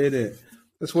 just watch it, innit?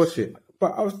 Let's watch it.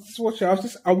 But I was just watching.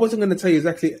 I wasn't going to tell you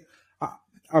exactly.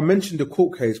 I mentioned the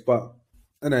court case, but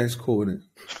I know it's cool, innit?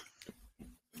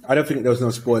 I don't think there was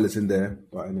no spoilers in there,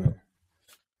 but anyway.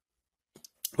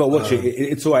 But watch it.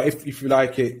 It's all right. If you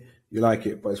like it, you like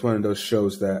it. But it's one of those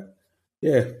shows that,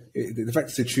 the fact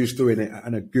it's a true story,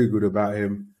 and I googled about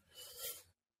him,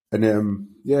 and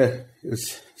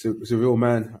it's a real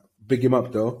man. Big him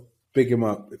up, though. Big him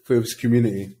up for his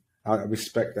community. I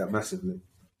respect that massively.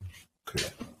 Okay.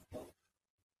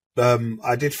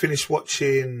 I did finish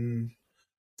watching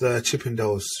the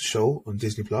Chippendales show on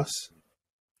Disney Plus.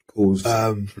 Pause. I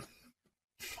don't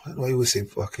know what you were saying.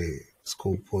 Okay, it's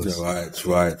called pause.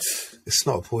 Right. It's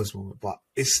not a pause moment, but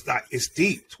it's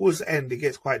deep. Towards the end, it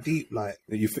gets quite deep. Like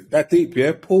you that deep,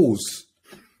 yeah? Pause.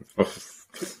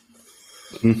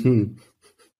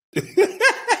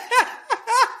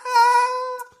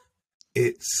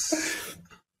 It's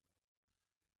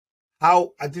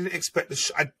how I didn't expect the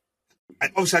show.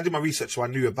 Obviously, I did my research, so I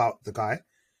knew about the guy,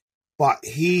 but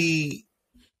he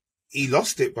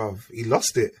lost it, bruv. He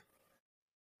lost it.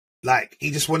 Like,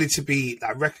 he just wanted to be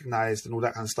like recognized and all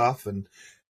that kind of stuff. And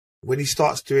when he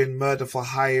starts doing murder for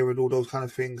hire and all those kind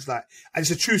of things, like, and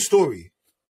it's a true story.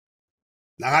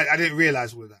 Like, I didn't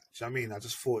realize all of that. Do you know what I mean? I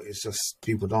just thought it's just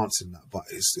people dancing that, but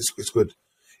it's good.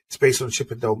 It's based on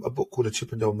a book called The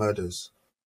Chippendale Murders.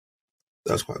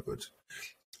 That's quite good.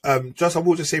 I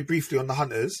will just say briefly on The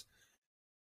Hunters,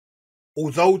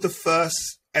 although the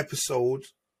first episode,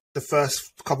 the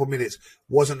first couple of minutes,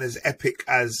 wasn't as epic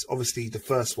as obviously the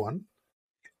first one,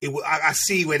 I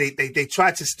see where they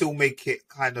tried to still make it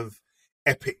kind of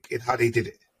epic in how they did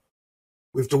it.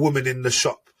 With the woman in the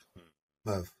shop,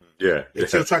 Merv. Yeah. They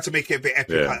still tried to make it a bit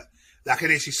epic. Yeah. Like,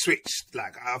 and then she switched.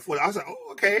 Like, I was like,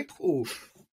 oh, okay, cool.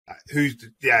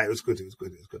 It was good. It was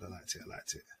good. I liked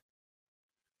it.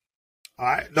 All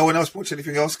right. No one else watch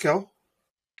anything else, Kel?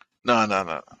 No.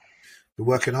 You're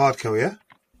working hard, Kel, yeah?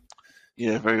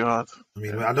 Yeah, very hard. I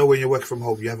mean, I know when you're working from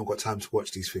home, you haven't got time to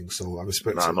watch these things, so I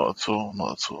respect it. No, not at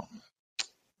all.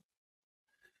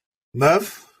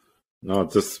 Merv? No,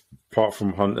 just apart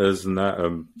from Hunters and that,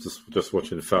 just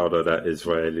watching Fauda, that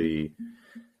Israeli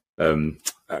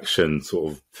action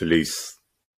sort of police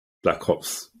Black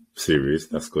Ops series.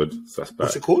 That's good. So that's back.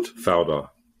 What's it called? Fauda.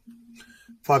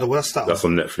 Father, what's that? That's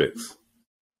on Netflix.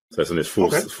 So it's on its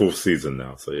fourth season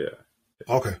now. So yeah.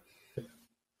 Okay.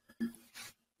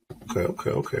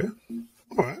 Okay.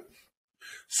 All right.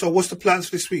 So what's the plans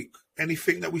for this week?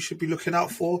 Anything that we should be looking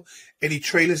out for? Any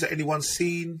trailers that anyone's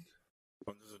seen?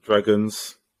 Dungeons and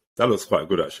Dragons. That looks quite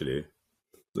good, actually.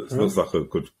 It looks like a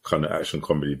good kind of action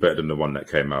comedy, better than the one that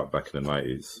came out back in the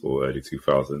 90s or early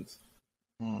 2000s.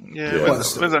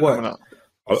 When's that coming out?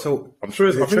 So I'm sure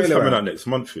it's coming out next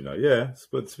month, you know. Yeah,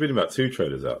 but it's been about 2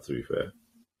 trailers out, to be fair.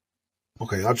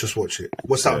 Okay, I'll just watch it.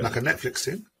 What's that, like a Netflix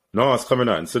thing? No, it's coming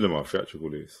out in cinema, theatrical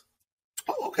release.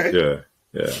 Oh, okay.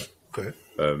 Yeah. Okay.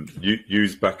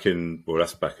 You's back in, well,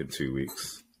 that's back in 2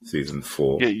 weeks, season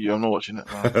 4. Yeah, I'm not watching it.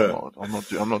 No,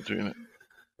 I'm not doing it.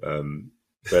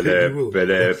 Bel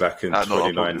Air back in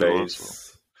 29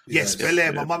 days. Yes, Bel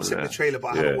Air. My mum sent me the trailer,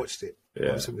 but I haven't watched it.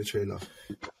 Mum sent me the trailer.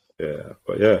 Yeah,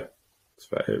 but yeah, that's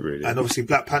about it, really. And obviously,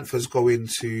 Black Panther's going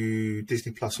to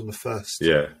Disney Plus on the 1st.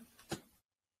 Yeah.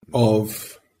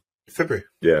 Of February.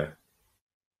 Yeah.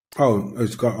 Oh,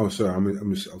 it's got. Oh, sorry. I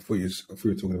thought you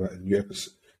were talking about the new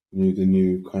episode, the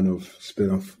new kind of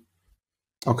spin-off.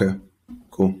 Okay,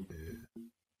 cool.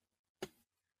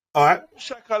 All right,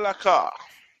 Shakalaka.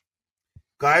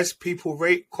 Guys, people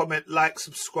rate, comment, like,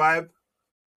 subscribe.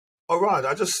 All right,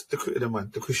 the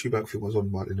Chris Eubank thing was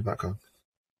on in the background.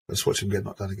 Let's watch him get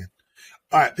knocked down again.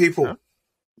 All right, people. Huh?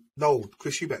 No,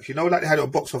 Chris Eubank. You know, like they had it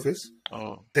on box office.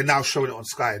 Oh, they're now showing it on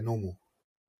Sky normal.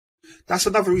 That's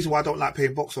another reason why I don't like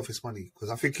paying box office money, because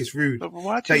I think it's rude. No, but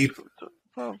why do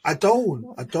I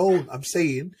don't. I'm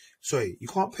saying, sorry, you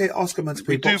can't ask a man to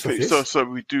pay box office. So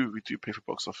we do pay for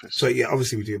box office. So yeah,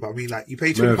 obviously we do. But I mean, like, you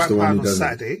pay £25 on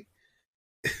Saturday.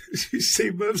 You say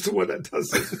Merv's the one that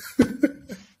does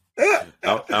it.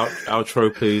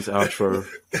 Outro, please. Outro.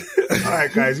 All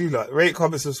right, guys, you lot. Rate,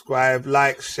 comment, subscribe,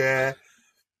 like, share.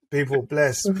 People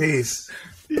bless. Peace.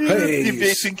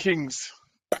 Deviating Kings.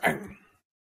 Bang.